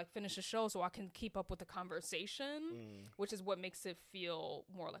have to like finish the show so I can keep up with the conversation, which is what makes it feel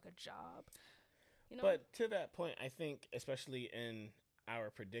more like a job. You know? But to that point, I think, especially in our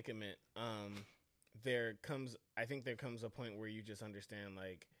predicament, there comes a point where you just understand,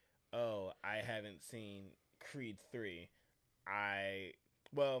 like, oh, I haven't seen Creed 3.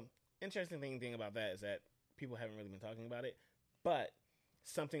 Interesting thing about that is that people haven't really been talking about it, but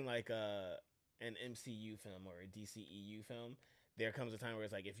something like an MCU film or a DCEU film, there comes a time where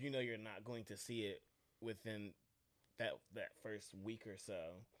it's like, if you know you're not going to see it within that first week or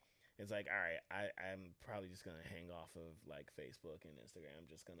so, it's like, all right, I'm probably just gonna hang off of like Facebook and Instagram. I'm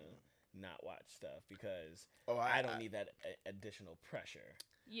just gonna not watch stuff because I don't need that additional pressure.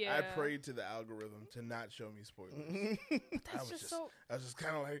 Yeah, I prayed to the algorithm to not show me spoilers. That's I was just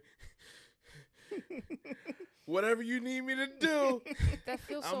kind of like, whatever you need me to do, that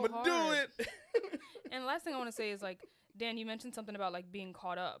feels I'm so gonna hard. do it. And the last thing I want to say is like, Dan, you mentioned something about like being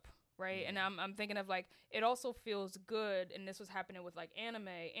caught up, right? And I'm thinking of like, it also feels good, and this was happening with like anime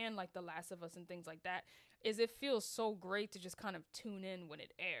and like The Last of Us and things like that, is it feels so great to just kind of tune in when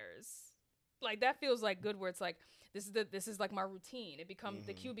it airs. Like that feels like good, where it's like, this is like my routine. It becomes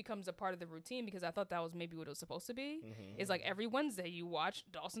the queue becomes a part of the routine, because I thought that was maybe what it was supposed to be. It's like every Wednesday you watch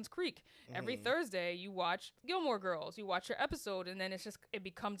Dawson's Creek. Every Thursday you watch Gilmore Girls. You watch your episode, and then it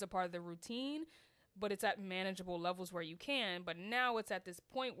becomes a part of the routine, but it's at manageable levels where you can. But now it's at this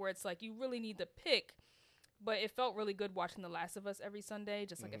point where it's like you really need to pick But it felt really good watching The Last of Us every Sunday,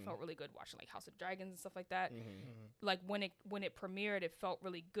 just like it felt really good watching like House of Dragons and stuff like that. Like when it premiered, it felt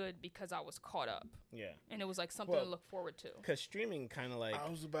really good because I was caught up. Yeah. And it was like something to look forward to. Because streaming kind of like I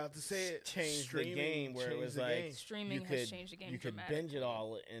was about to say it changed the game where it was like streaming has changed the game. You could binge it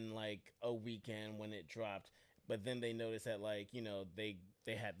all in like a weekend when it dropped, but then they noticed that like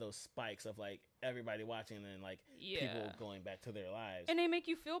they had those spikes of like everybody watching and like people going back to their lives, and they make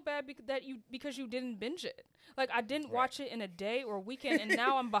you feel bad because you didn't binge it. Like I didn't watch it in a day or weekend, and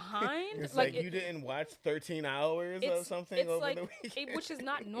now I'm behind. It's like you didn't watch 13 hours of something over the weekend, which is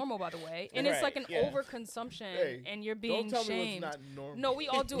not normal, by the way. And it's like an overconsumption, and you're being don't tell shamed. Me what's not normal. No, we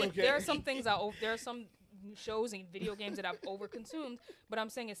all do it. Okay. There are some things there are some shows and video games that I've overconsumed, but I'm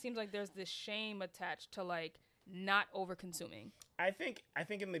saying it seems like there's this shame attached to like not over-consuming. I think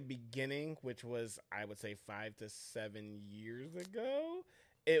in the beginning, which was I would say 5 to 7 years ago,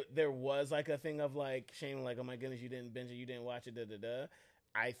 there was like a thing of like shame, like, oh my goodness, you didn't binge it, you didn't watch it, da da da.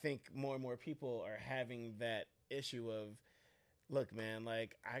 I think more and more people are having that issue of, look, man,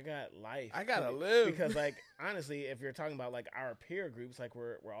 like I got life, I gotta live, because like honestly, if you're talking about like our peer groups, like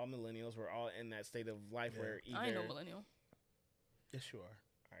we're all millennials, we're all in that state of life where either I ain't no millennial. Yes, you are.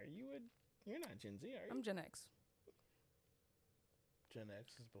 Are you You're not Gen Z, are you? I'm Gen X. Gen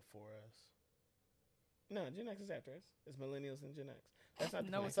X is before us. No, Gen X is after us. It's millennials and Gen X. That's not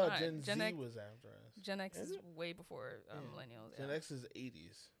the No, point. it's I thought not. Gen Gen Z X was after us. Gen X Is is it? way before millennials. Gen Yeah. X is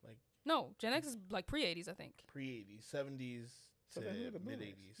 80s, like No, Gen X is like pre-80s, I think. pre-80s, 70s So to then who are the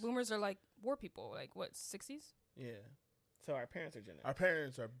mid-80s. Boomers are like war people, like what, 60s? Yeah. So our parents are Gen X. Our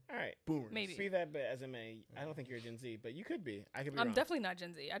parents are All right. boomers. Maybe. Be that as it may, I don't think you're Gen Z, but you could be. I could be I'm wrong. definitely not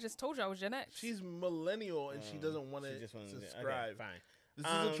Gen Z. I just told you I was Gen X. She's millennial and she doesn't want to subscribe. Okay, fine. This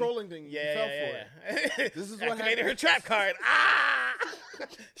is a trolling thing. Yeah, you fell yeah. for it. This is what activated happened. her trap card. Ah,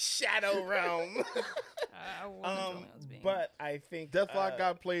 Shadow Realm. I wasn't trolling, I was being But I think Deathlock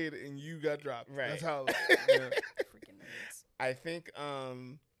got played and you got dropped. Right. That's how. Yeah. freaking nerds. I think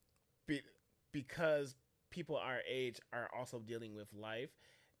because people our age are also dealing with life,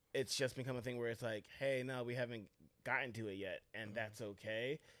 it's just become a thing where it's like, hey, no, we haven't gotten to it yet, and that's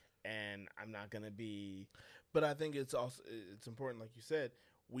okay. And I'm not gonna be. But I think it's important, like you said,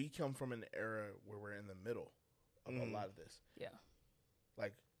 we come from an era where we're in the middle of a lot of this. Yeah.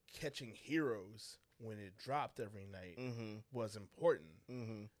 Like catching Heroes when it dropped every night was important.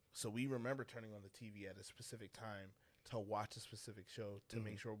 So we remember turning on the TV at a specific time to watch a specific show to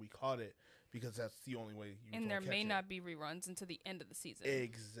make sure we caught it, because that's the only way you can And there catch may it. not be reruns until the end of the season.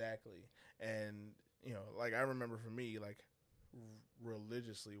 Exactly. And, like I remember for me, like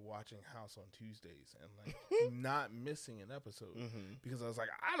religiously watching House on Tuesdays and like not missing an episode because I was like,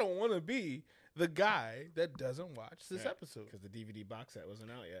 I don't want to be the guy that doesn't watch this episode because the DVD box set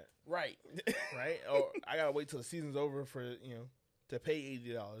wasn't out yet. Right. Right. Or I gotta wait till the season's over for to pay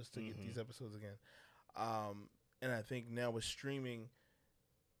 $80 to get these episodes again. And I think now with streaming,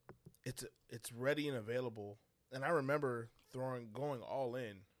 it's ready and available. And I remember going all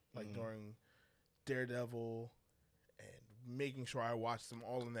in like during Daredevil and making sure I watched them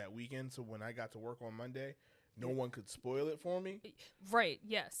all in that weekend. So when I got to work on Monday, no one could spoil it for me. Right.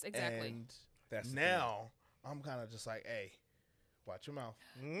 Yes, exactly. And That's now I'm kind of just like, hey, watch your mouth.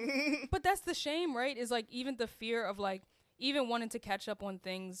 But that's the shame, right? Is like even the fear of like even wanting to catch up on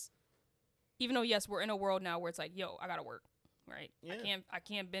things, even though yes, we're in a world now where it's like, yo, I gotta work, right? Yeah. I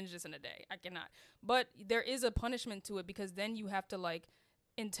can't binge this in a day. I cannot. But there is a punishment to it because then you have to like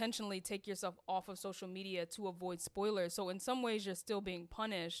intentionally take yourself off of social media to avoid spoilers. So in some ways you're still being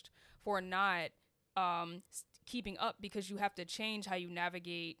punished for not keeping up because you have to change how you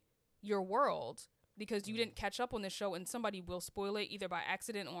navigate your world because you didn't catch up on the show and somebody will spoil it either by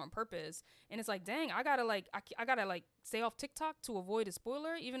accident or on purpose. And it's like, dang, I gotta stay off TikTok to avoid a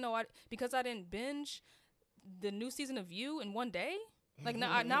spoiler, even though because I didn't binge the new season of You in one day. Like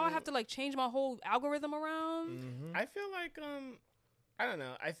now I have to like change my whole algorithm around. I feel like I don't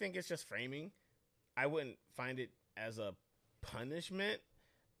know. I think it's just framing. I wouldn't find it as a punishment.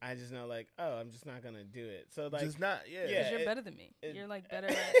 I just know like, oh, I'm just not gonna do it. So like, Just not, yeah. Because you're better than me. You're like better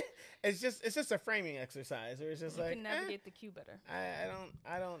at it's just a framing exercise where it's just you like can navigate the queue better.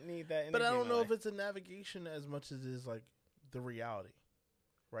 I don't need that. But I energy in don't my know life. if it's a navigation as much as it is like the reality,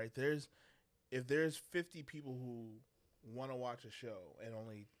 right? If there's 50 people who want to watch a show and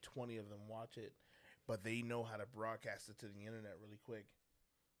only 20 of them watch it, but they know how to broadcast it to the internet really quick,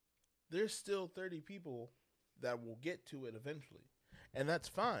 there's still 30 people that will get to it eventually. And that's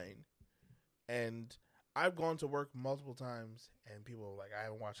fine. And I've gone to work multiple times and people are like, I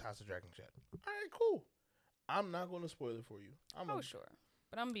haven't watched House of Dragons yet. All right, cool. I'm not going to spoil it for you. Sure.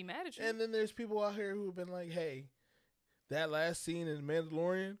 But I'm gonna be mad at you. And then there's people out here who have been like, hey, that last scene in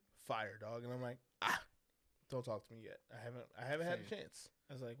Mandalorian, fire, dog. And I'm like, don't talk to me yet. I haven't had a chance.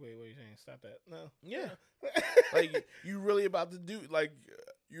 I was like, wait, what are you saying? Stop that. No. Yeah. Like, you really about to do, like,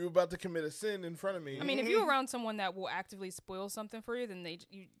 you're about to commit a sin in front of me. I mean, if you're around someone that will actively spoil something for you, then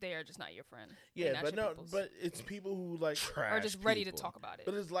they are just not your friend. Yeah, but no, but it's people who, like, are just ready to talk about it.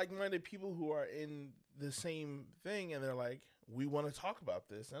 But it's like-minded people who are in the same thing, and they're like, we want to talk about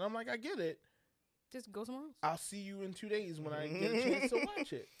this. And I'm like, I get it. Just go somewhere else. I'll see you in 2 days when I get a chance to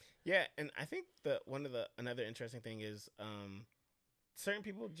watch it. Yeah, and I think another interesting thing is certain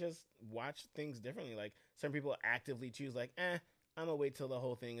people just watch things differently. Like certain people actively choose like, I'm gonna wait till the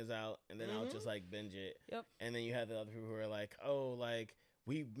whole thing is out and then I'll just like binge it. Yep. And then you have the other people who are like, oh, like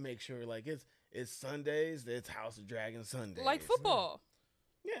we make sure like it's Sundays, it's House of Dragon Sundays. Like football.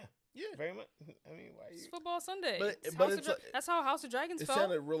 Yeah. Yeah, very much. I mean, why? It's football Sunday. But it's that's how House of Dragons it felt. It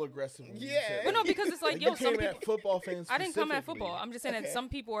sounded real aggressive. Yeah, but no, because it's like, yo, some people. Football fans. I didn't come at football. I'm just saying that some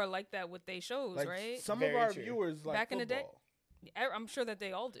people are like that with their shows, like, right? Some very of our true. viewers like back football. in the day. I'm sure that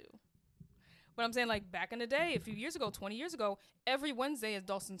they all do. But I'm saying, like, back in the day, a few years ago, 20 years ago, every Wednesday is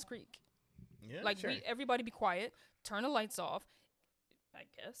Dawson's Creek. Yeah, like, sure. everybody be quiet, turn the lights off, I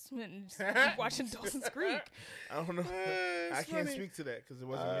guess, and just keep watching Dawson's Creek. I don't know. I can't funny. speak to that because it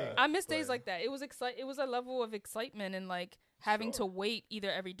wasn't me. I miss days like that. It was It was a level of excitement and, like, having to wait either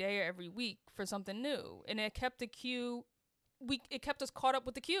every day or every week for something new. And it kept the queue. It kept us caught up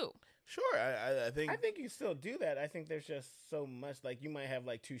with the queue. Sure, I think you still do that. I think there's just so much. Like you might have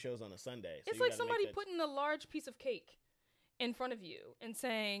like 2 shows on a Sunday. So It's you like gotta somebody make that putting a large piece of cake in front of you and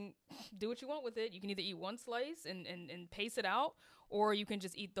saying, do what you want with it. You can either eat one slice and pace it out, or you can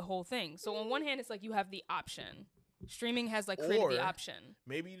just eat the whole thing. So on one hand, it's like you have the option. Streaming has like created the option.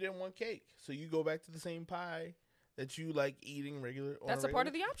 Maybe you didn't want cake, so you go back to the same pie that you like eating regular. That's a part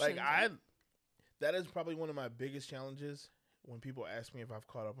of the option. Like that is probably one of my biggest challenges when people ask me if I've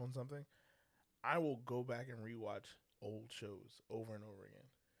caught up on something. I will go back and rewatch old shows over and over again.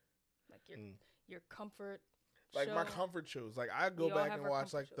 Like your comfort. Like show. my comfort shows. Like I go back and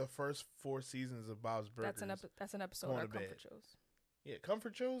watch like the first 4 seasons of Bob's Burgers. That's an episode of our comfort shows. Yeah,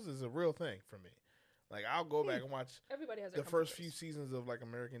 comfort shows is a real thing for me. Like I'll go back and watch everybody has the first few seasons of like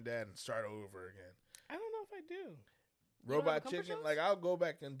American Dad and start over again. I don't know if I do. Robot Chicken. Like I'll go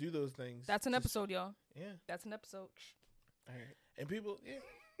back and do those things. That's an episode, y'all. Yeah, that's an episode. All right. And people,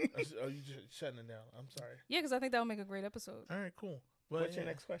 are you just shutting it down? I'm sorry. Yeah, because I think that would make a great episode. All right, cool. But what's your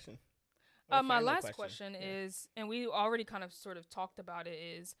next question? My last question is, and we already kind of sort of talked about it,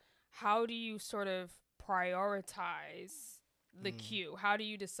 is how do you sort of prioritize the queue? How do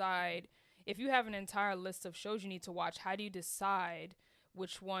you decide if you have an entire list of shows you need to watch? How do you decide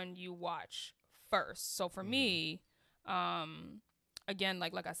which one you watch first? So for me, again,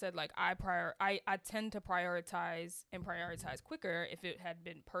 like I said, like I tend to prioritize quicker if it had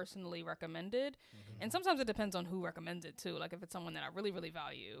been personally recommended. And sometimes it depends on who recommends it too. Like if it's someone that I really, really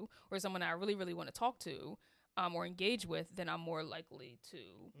value or someone that I really, really want to talk to or engage with, then I'm more likely to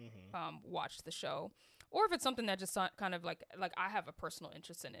watch the show. Or if it's something that just kind of like I have a personal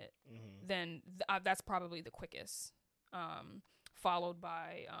interest in it, then that's probably the quickest, followed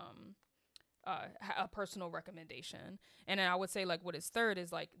by a personal recommendation. And then I would say like what is third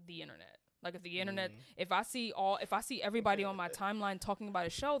is like the internet. Like if the internet, if I see everybody on my timeline talking about a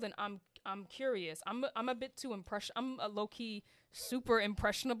show, then I'm curious. I'm a bit too I'm a low key super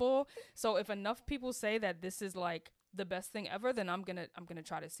impressionable. So if enough people say that this is like the best thing ever, then I'm gonna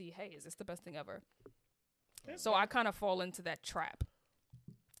try to see, hey, is this the best thing ever? Yeah. So I kind of fall into that trap.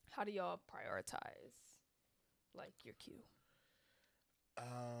 How do y'all prioritize like your queue?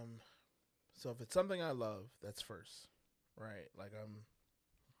 So if it's something I love, that's first, right? Like I'm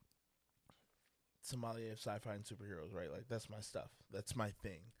sommelier of sci-fi and superheroes, right? Like that's my stuff. That's my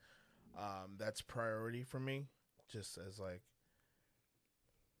thing. That's priority for me. Just as like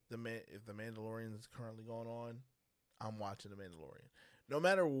if the Mandalorian is currently going on, I'm watching the Mandalorian. No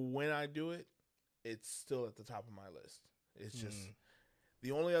matter when I do it, it's still at the top of my list. It's just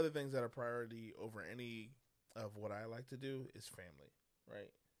the only other things that are priority over any of what I like to do is family,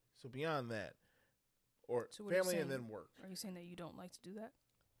 right? So beyond that, or so family and then work. Are you saying that you don't like to do that?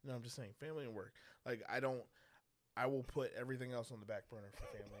 No, I'm just saying family and work. Like I will put everything else on the back burner for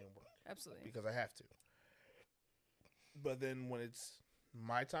family and work. Absolutely. Because I have to. But then when it's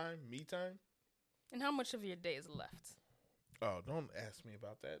my time, me time. And how much of your day is left? Oh, don't ask me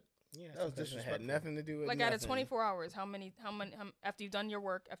about that. Yeah, that was disrespectful. Had nothing to do with like out of 24 hours. How many after you've done your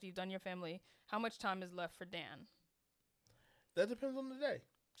work, after you've done your family, how much time is left for Dan? That depends on the day.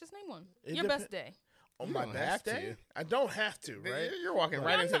 Just name one. Your best day. On You my don't best have day, to. I don't have to, right? You're walking No,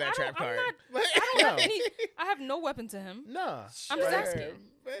 right I'm into not- that I trap don't- I'm card. not- I don't have any. I have no weapon to him. Nah, I'm just Like-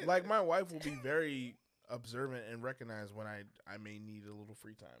 asking. Like my wife will be very observant and recognize when I may need a little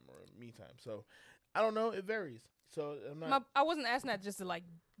free time or me time. So I don't know. It varies. So I'm not. I wasn't asking that just to like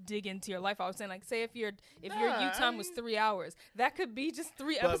dig into your life. I was saying like, say if your Nah, U time was I- 3 hours, that could be just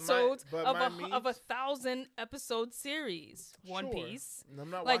three But my- episodes but of my of a means- 1,000 episode series. One Sure. Piece. I'm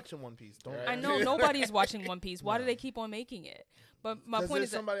not Like- watching One Piece. Don't. Right. I know nobody's watching One Piece. Why do No. they keep on making it? But my Because point there's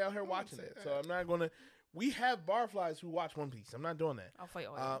is that somebody out here watching it. So I'm not gonna. We have barflies who watch One Piece. I'm not doing that. I'll fight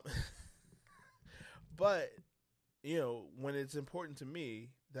all you. But when it's important to me,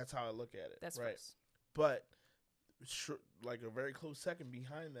 that's how I look at it. That's right. first. But like a very close second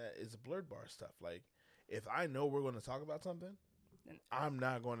behind that is the blurred bar stuff. Like if I know we're going to talk about something, Then- I'm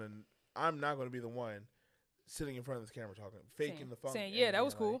not going to be the one sitting in front of this camera talking, faking Saying- the funk. saying, and yeah, that being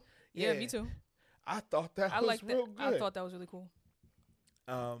was cool. like, Yeah, me too. I thought that I was like real that. good. I thought that was really cool.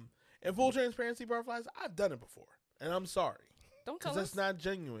 In full transparency, barflies, I've done it before, and I'm sorry Don't tell because us. that's not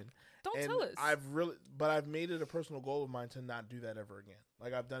genuine. Don't And tell us. I've made it a personal goal of mine to not do that ever again.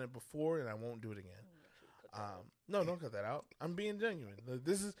 Like I've done it before, and I won't do it again. No, don't cut that out. I'm being genuine.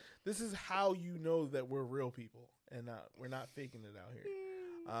 This is how you know that we're real people and we're not faking it out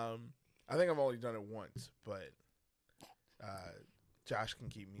here. I think I've only done it once, but Josh can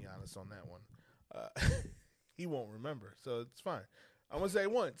keep me honest on that one. He won't remember, so it's fine. I'm gonna say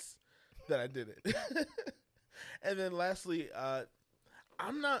once that I did it. And then lastly,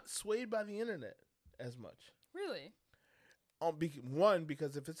 I'm not swayed by the internet as much. Really? One,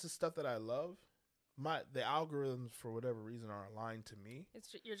 because if it's the stuff that I love, the algorithms for whatever reason are aligned to me,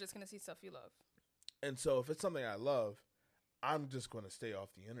 You're just gonna see stuff you love. and so if it's something I love, I'm just going to stay off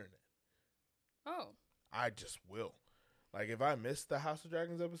the internet. Oh, I just will. Like if I missed the House of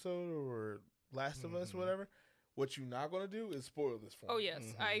Dragons episode or Last of Us, or whatever, what you're not going to do is spoil this for me. oh yes,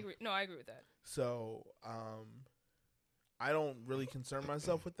 I agree. No, I agree with that. So I don't really concern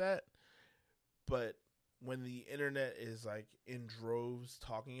myself with that. But when the internet is like in droves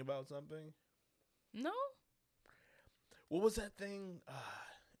talking about something, No, what was that thing?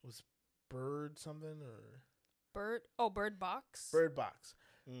 It was Bird something or Bird. Oh, Bird Box. Bird Box.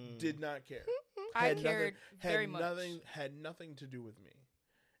 Mm. Did not care. I Had nothing- cared very much. Had nothing to do with me.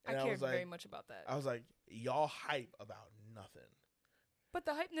 I And cared was like, very much about that. I was like, y'all hype about nothing. But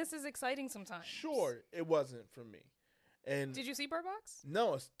the hypeness is exciting sometimes. Sure, it wasn't for me. And Did you see Bird Box?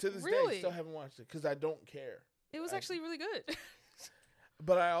 no, to this day, Really? still haven't watched it because I don't care. It was I- actually really good.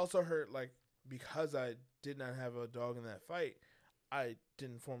 But I also heard like because I did not have a dog in that fight, I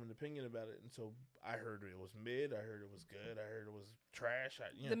didn't form an opinion about it, and so I heard it was mid. I heard it was good. I heard it was trash.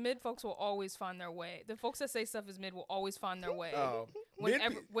 The mid folks will always find their way. The folks that say stuff is mid will always find their way. When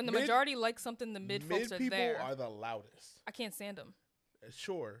the mid- majority like something, the mid folks are people there. are the loudest. I can't stand them.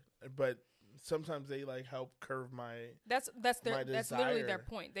 Sure, but sometimes they like help curve my. That's My literally their desire.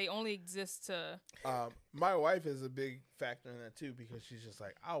 point. They only exist to. My wife is a big factor in that too because she's just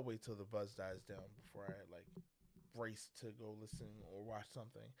like, I'll wait till the buzz dies down before I like race to go listen or watch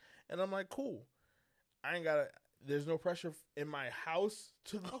something, and I'm like, cool. I ain't gotta. There's no pressure in my house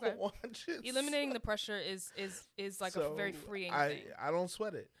to go Okay. watch it. Eliminating the pressure is like a very So freeing I thing. I don't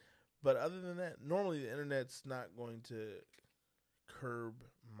sweat it, but other than that, normally the internet's not going to curb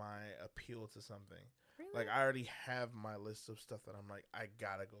my appeal to something. Really? Like I already have my list of stuff that I'm like, I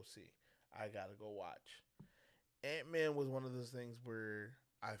gotta go see. I gotta go watch. Ant-Man was one of those things where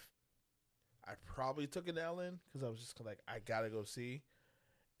I probably took an L in because I was just like, I gotta go see,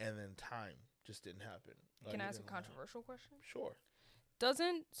 and then time just didn't happen. Like, Can I it ask a didn't happen. controversial question? Sure.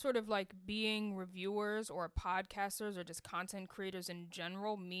 Doesn't sort of like being reviewers or podcasters or just content creators in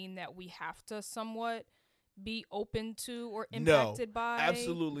general mean that we have to somewhat be open to or impacted by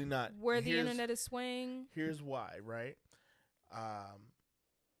Absolutely not. where the Here's- internet is swaying? Here's why, right?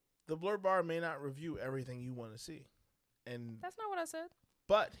 The Blurred Bar may not review everything you want to see, and That's not what I said.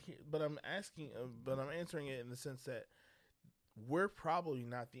 but I'm answering it in the sense that we're probably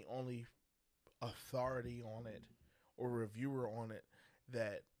not the only authority on it or reviewer on it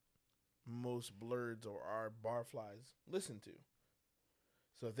that most blurreds or our barflies listen to.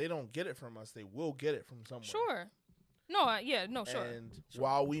 So if they don't get it from us, they will get it from somewhere. Sure. No, sure. And Sure.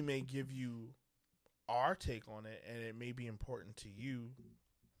 while we may give you our take on it, and it may be important to you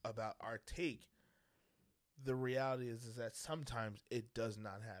about our take, the reality is that sometimes it does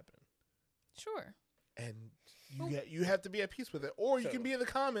not happen, Sure. and Well- you have to be at peace with it, or you So- can be in the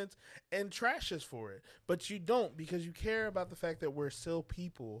comments and trash us for it, but you don't because you care about the fact that we're still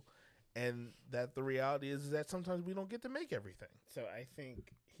people, And that the reality is that sometimes we don't get to make everything. So I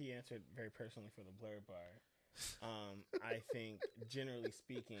think he answered very personally for the Blur Bar. I think, generally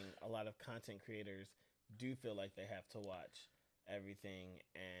speaking, a lot of content creators do feel like they have to watch everything,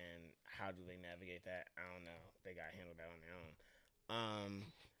 and how do they navigate that? I don't know. They got to handle that on their own.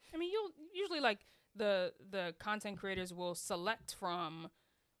 I mean, you'll usually like the content creators will select from,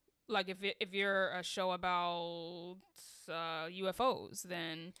 like, if you're a show about UFOs,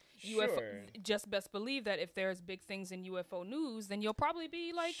 then Sure. just best believe that if there's big things in UFO news, then you'll probably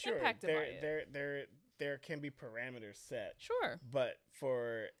be like impacted by it. There can be parameters set. Sure. But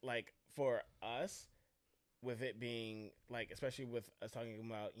for us, with it being like, especially with us talking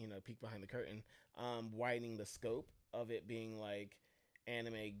about, peek behind the curtain, widening the scope of it being like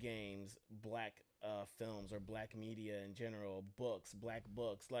anime, games, black films, or black media in general, black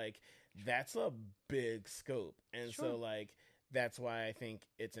books, like that's a big scope. And Sure. so like that's why I think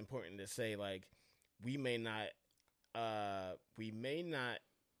it's important to say, like, we may not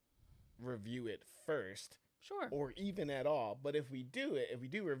review it first, Sure. or even at all, but if we do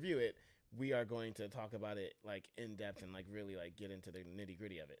review it, we are going to talk about it like in depth and like really like get into the nitty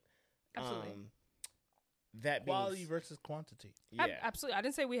gritty of it. Absolutely. That being Quality versus quantity. yeah. Absolutely. I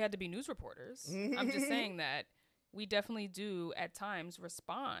didn't say we had to be news reporters. I'm just saying that we definitely do at times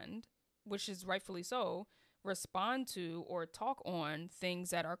respond, which is rightfully so, respond to or talk on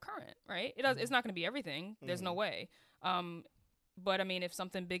things that are current, right? It's not going to be everything. There's no way. But I mean, if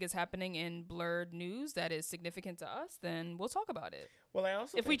something big is happening in blurred news that is significant to us, then we'll talk about it. Well, I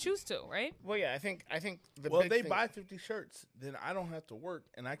also If we choose to, right? Well, yeah, I think the Well, if big they thing, buy 50 shirts, then I don't have to work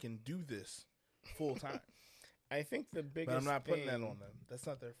and I can do this full time. I think the biggest But I'm not putting that thing- on them. That's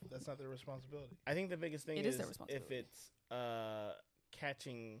not their responsibility. I think the biggest thing It is is their if responsibility. it's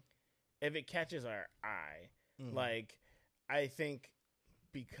if it catches our eye. Mhm. Like, I think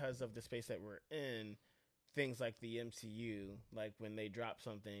because of the space that we're in, things like the MCU, like when they drop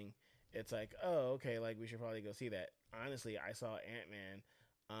something, it's like, oh, okay, like we should probably go see that. Honestly, I saw Ant-Man.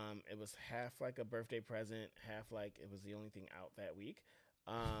 It was half like a birthday present, half like it was the only thing out that week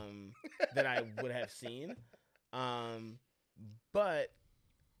that I would have seen. But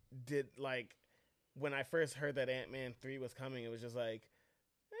did like when I first heard that Ant-Man 3 was coming, it was just like,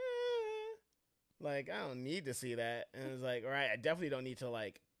 like I don't need to see that. And it's like, all right, I definitely don't need to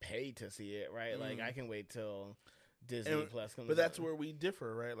like pay to see it, right? Like I can wait till Disney Plus comes But that's out. where we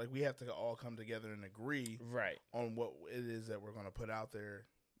differ, right? Like we have to all come together and agree Right. on what it is that we're going to put out there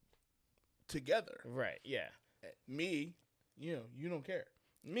together. Right, yeah. Me, you don't care.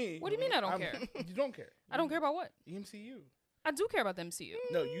 Me. What do you mean I don't care? You don't care. I don't care about what? MCU. I do care about the MCU.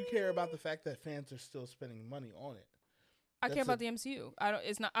 No, you care about the fact that fans are still spending money on it. I care That's about the MCU.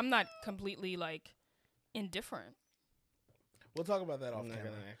 I'm not completely like indifferent. We'll talk about that off I'm not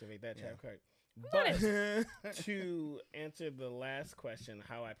camera. going to activate that Yeah. tab card. not But to answer the last question,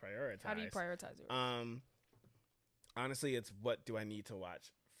 how I prioritize. How do you prioritize it? Honestly, it's what do I need to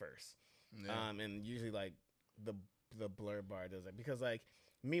watch first? Yeah. And usually like the Blur Bar does it, because like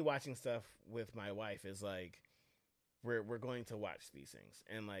me watching stuff with my wife is like we're going to watch these things,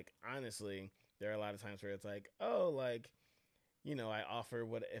 and like honestly, there are a lot of times where it's like, oh, like, I offer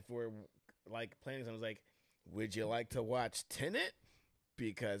what if we're like planning something, like, would you like to watch Tenet?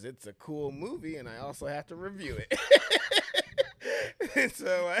 Because it's a cool movie and I also have to review it. And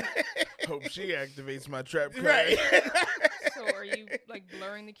so I Hope she activates my trap card. right. So are you like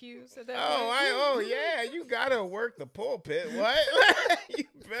blurring the cues at that Oh, point? yeah, you gotta work the pulpit. What? You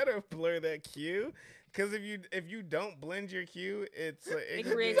better blur that cue, because if you don't blend your cue, it's It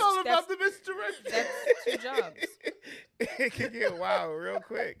could creates- It's all That's- about the misdirection. That's two jobs. it could get wild real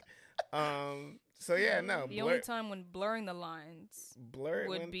quick. So yeah, no. The only time when blurring the lines blur it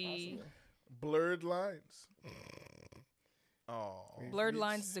would when be- possible. Blurred lines. Oh, blurred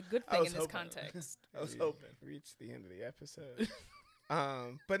lines is a good I thing was in this hoping. context. I was We hoping. reached the end of the episode.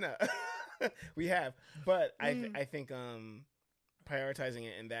 But no, we have. But I think prioritizing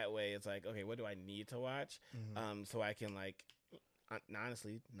it in that way, it's like, okay, what do I need to watch? Mhm. So I can like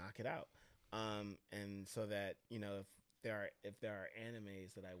honestly knock it out. And so that if there are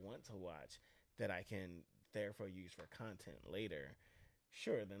animes that I want to watch that I can therefore use for content later,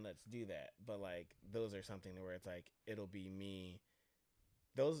 sure, then let's do that. But like those are something where it's like it'll be me.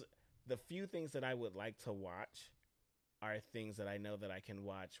 The few things that I would like to watch are things that I know that I can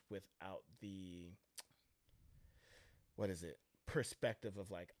watch without the perspective of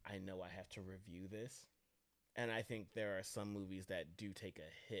like, I know I have to review this. And I think there are some movies that do take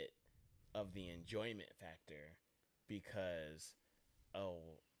a hit of the enjoyment factor because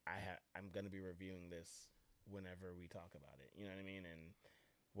I'm going to be reviewing this whenever we talk about it. You know what I mean? And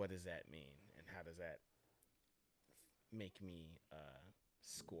what does that mean, and how does that make me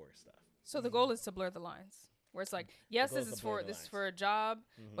score stuff? So the goal is to blur the lines, where it's like, yes, goal this is is to blur for the this is lines. for a job,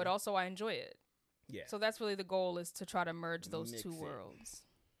 but Mhm. also I enjoy it. Yeah. So that's really the goal, is to try to merge those Mix two it. worlds.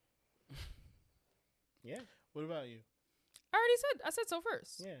 Yeah. What about you? I said so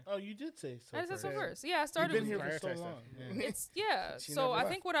first. Yeah. Oh, you did say so. I said so first. first. Yeah, I You've started been with here you. for so Prioritize long. stuff. Yeah. It's yeah. She So never I left.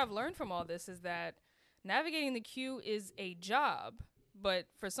 think what I've learned from all this is that navigating the queue is a job, but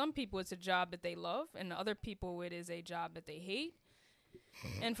for some people it's a job that they love, and other people it is a job that they hate.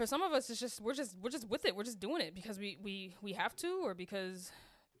 And for some of us, it's just we're just with it. We're just doing it because we have to, or because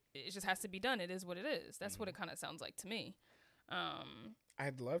it just has to be done. It is what it is. That's what it kind of sounds like to me.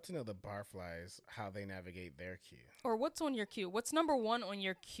 I'd love to know the barflies, how they navigate their queue. Or what's on your queue? What's number one on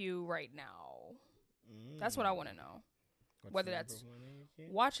your queue right now? That's what I want to know. What's Whether number that's one on your queue?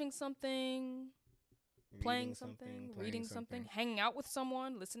 watching something, playing Reading something, playing reading something, hanging out with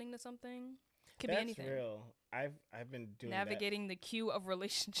someone, listening to something. Could That's be anything. real. I've been doing Navigating the queue of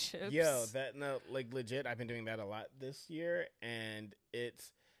relationships. that. Yo, that no, like legit. I've been doing that a lot this year, and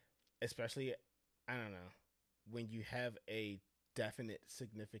it's especially, I don't know, when you have a definite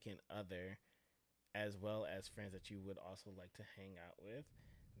significant other, as well as friends that you would also like to hang out with,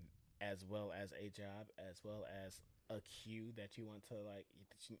 as well as a job, as well as a queue that you want to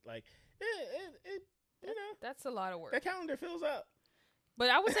like it you know, That's a lot of work. the calendar fills up. But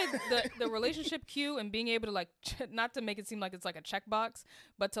I would say the relationship queue and being able to like not to make it seem like it's like a checkbox,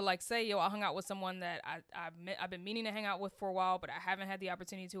 but to like say, yo, I hung out with someone that I've been meaning to hang out with for a while, but I haven't had the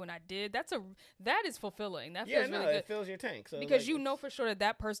opportunity to, and I did. That is fulfilling. That feels really good. It fills your tank. So Because like, you know for sure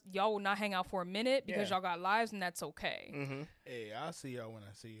that person, y'all will not hang out for a minute because Yeah. y'all got lives, and that's okay. Mm-hmm. Hey, I'll see y'all when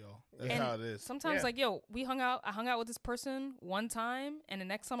I see y'all. That's And how it is. Sometimes Yeah. like, yo, I hung out with this person one time, and the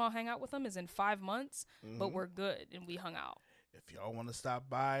next time I'll hang out with them is in 5 months, but we're good and we hung out. If y'all want to stop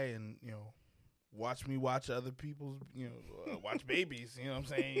by and watch me watch other people's watch babies, you know what I'm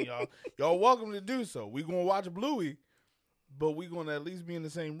saying, y'all welcome to do so. We gonna watch Bluey, but we gonna at least be in the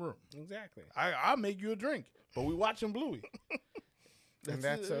same room. Exactly. I'll make you a drink, but we watching Bluey. And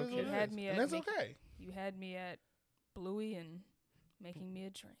that's it, okay. You had me and at that's okay. You had me at Bluey and making me a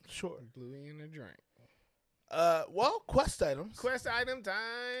drink. Sure. Bluey in a drink. Well, quest items. Quest item time.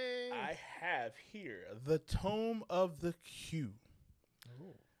 I have here the Tome of the Queue.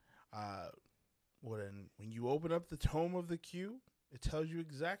 When you open up the Tome of the Queue, it tells you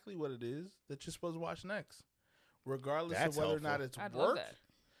exactly what it is that you're supposed to watch next, regardless That's of whether or not helpful. it's I'd love work that.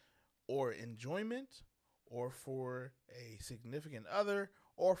 or enjoyment or for a significant other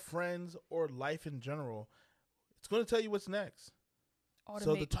or friends or life in general. It's going to tell you what's next.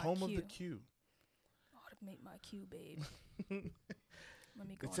 So the Automate my Tome of the queue. Queue. Automate my queue, babe. Let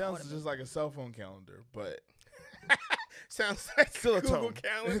me go It and sounds automate. just like a cell phone calendar, but Sounds like still a Google tome.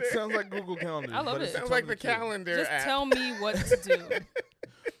 Calendar. It sounds like Google Calendar. I love but it's it. Tome Sounds like of the Queue. calendar Just app. tell me what to do.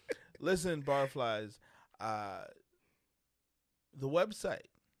 Listen, Barflies, the website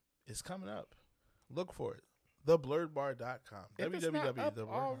is coming up. Look for it. TheBlurredBar.com. If it's not up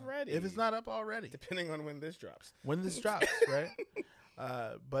already. If it's not up already. Depending on when this drops. When this drops, right?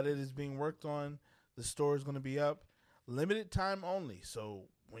 But it is being worked on. The store is going to be up. Limited time only. So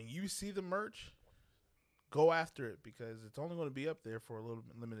when you see the merch, go after it because it's only going to be up there for a little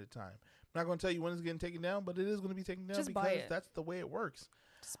bit limited time. I'm not going to tell you when it's getting taken down, but it is going to be taken down Just buy because it. that's the way it works.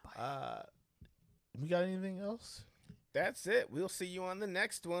 Just buy it. We got anything else? That's it. We'll see you on the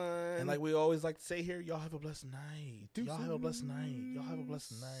next one. And like we always like to say here, y'all have a blessed night. Y'all have a blessed night. Y'all have a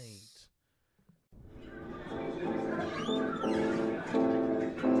blessed night.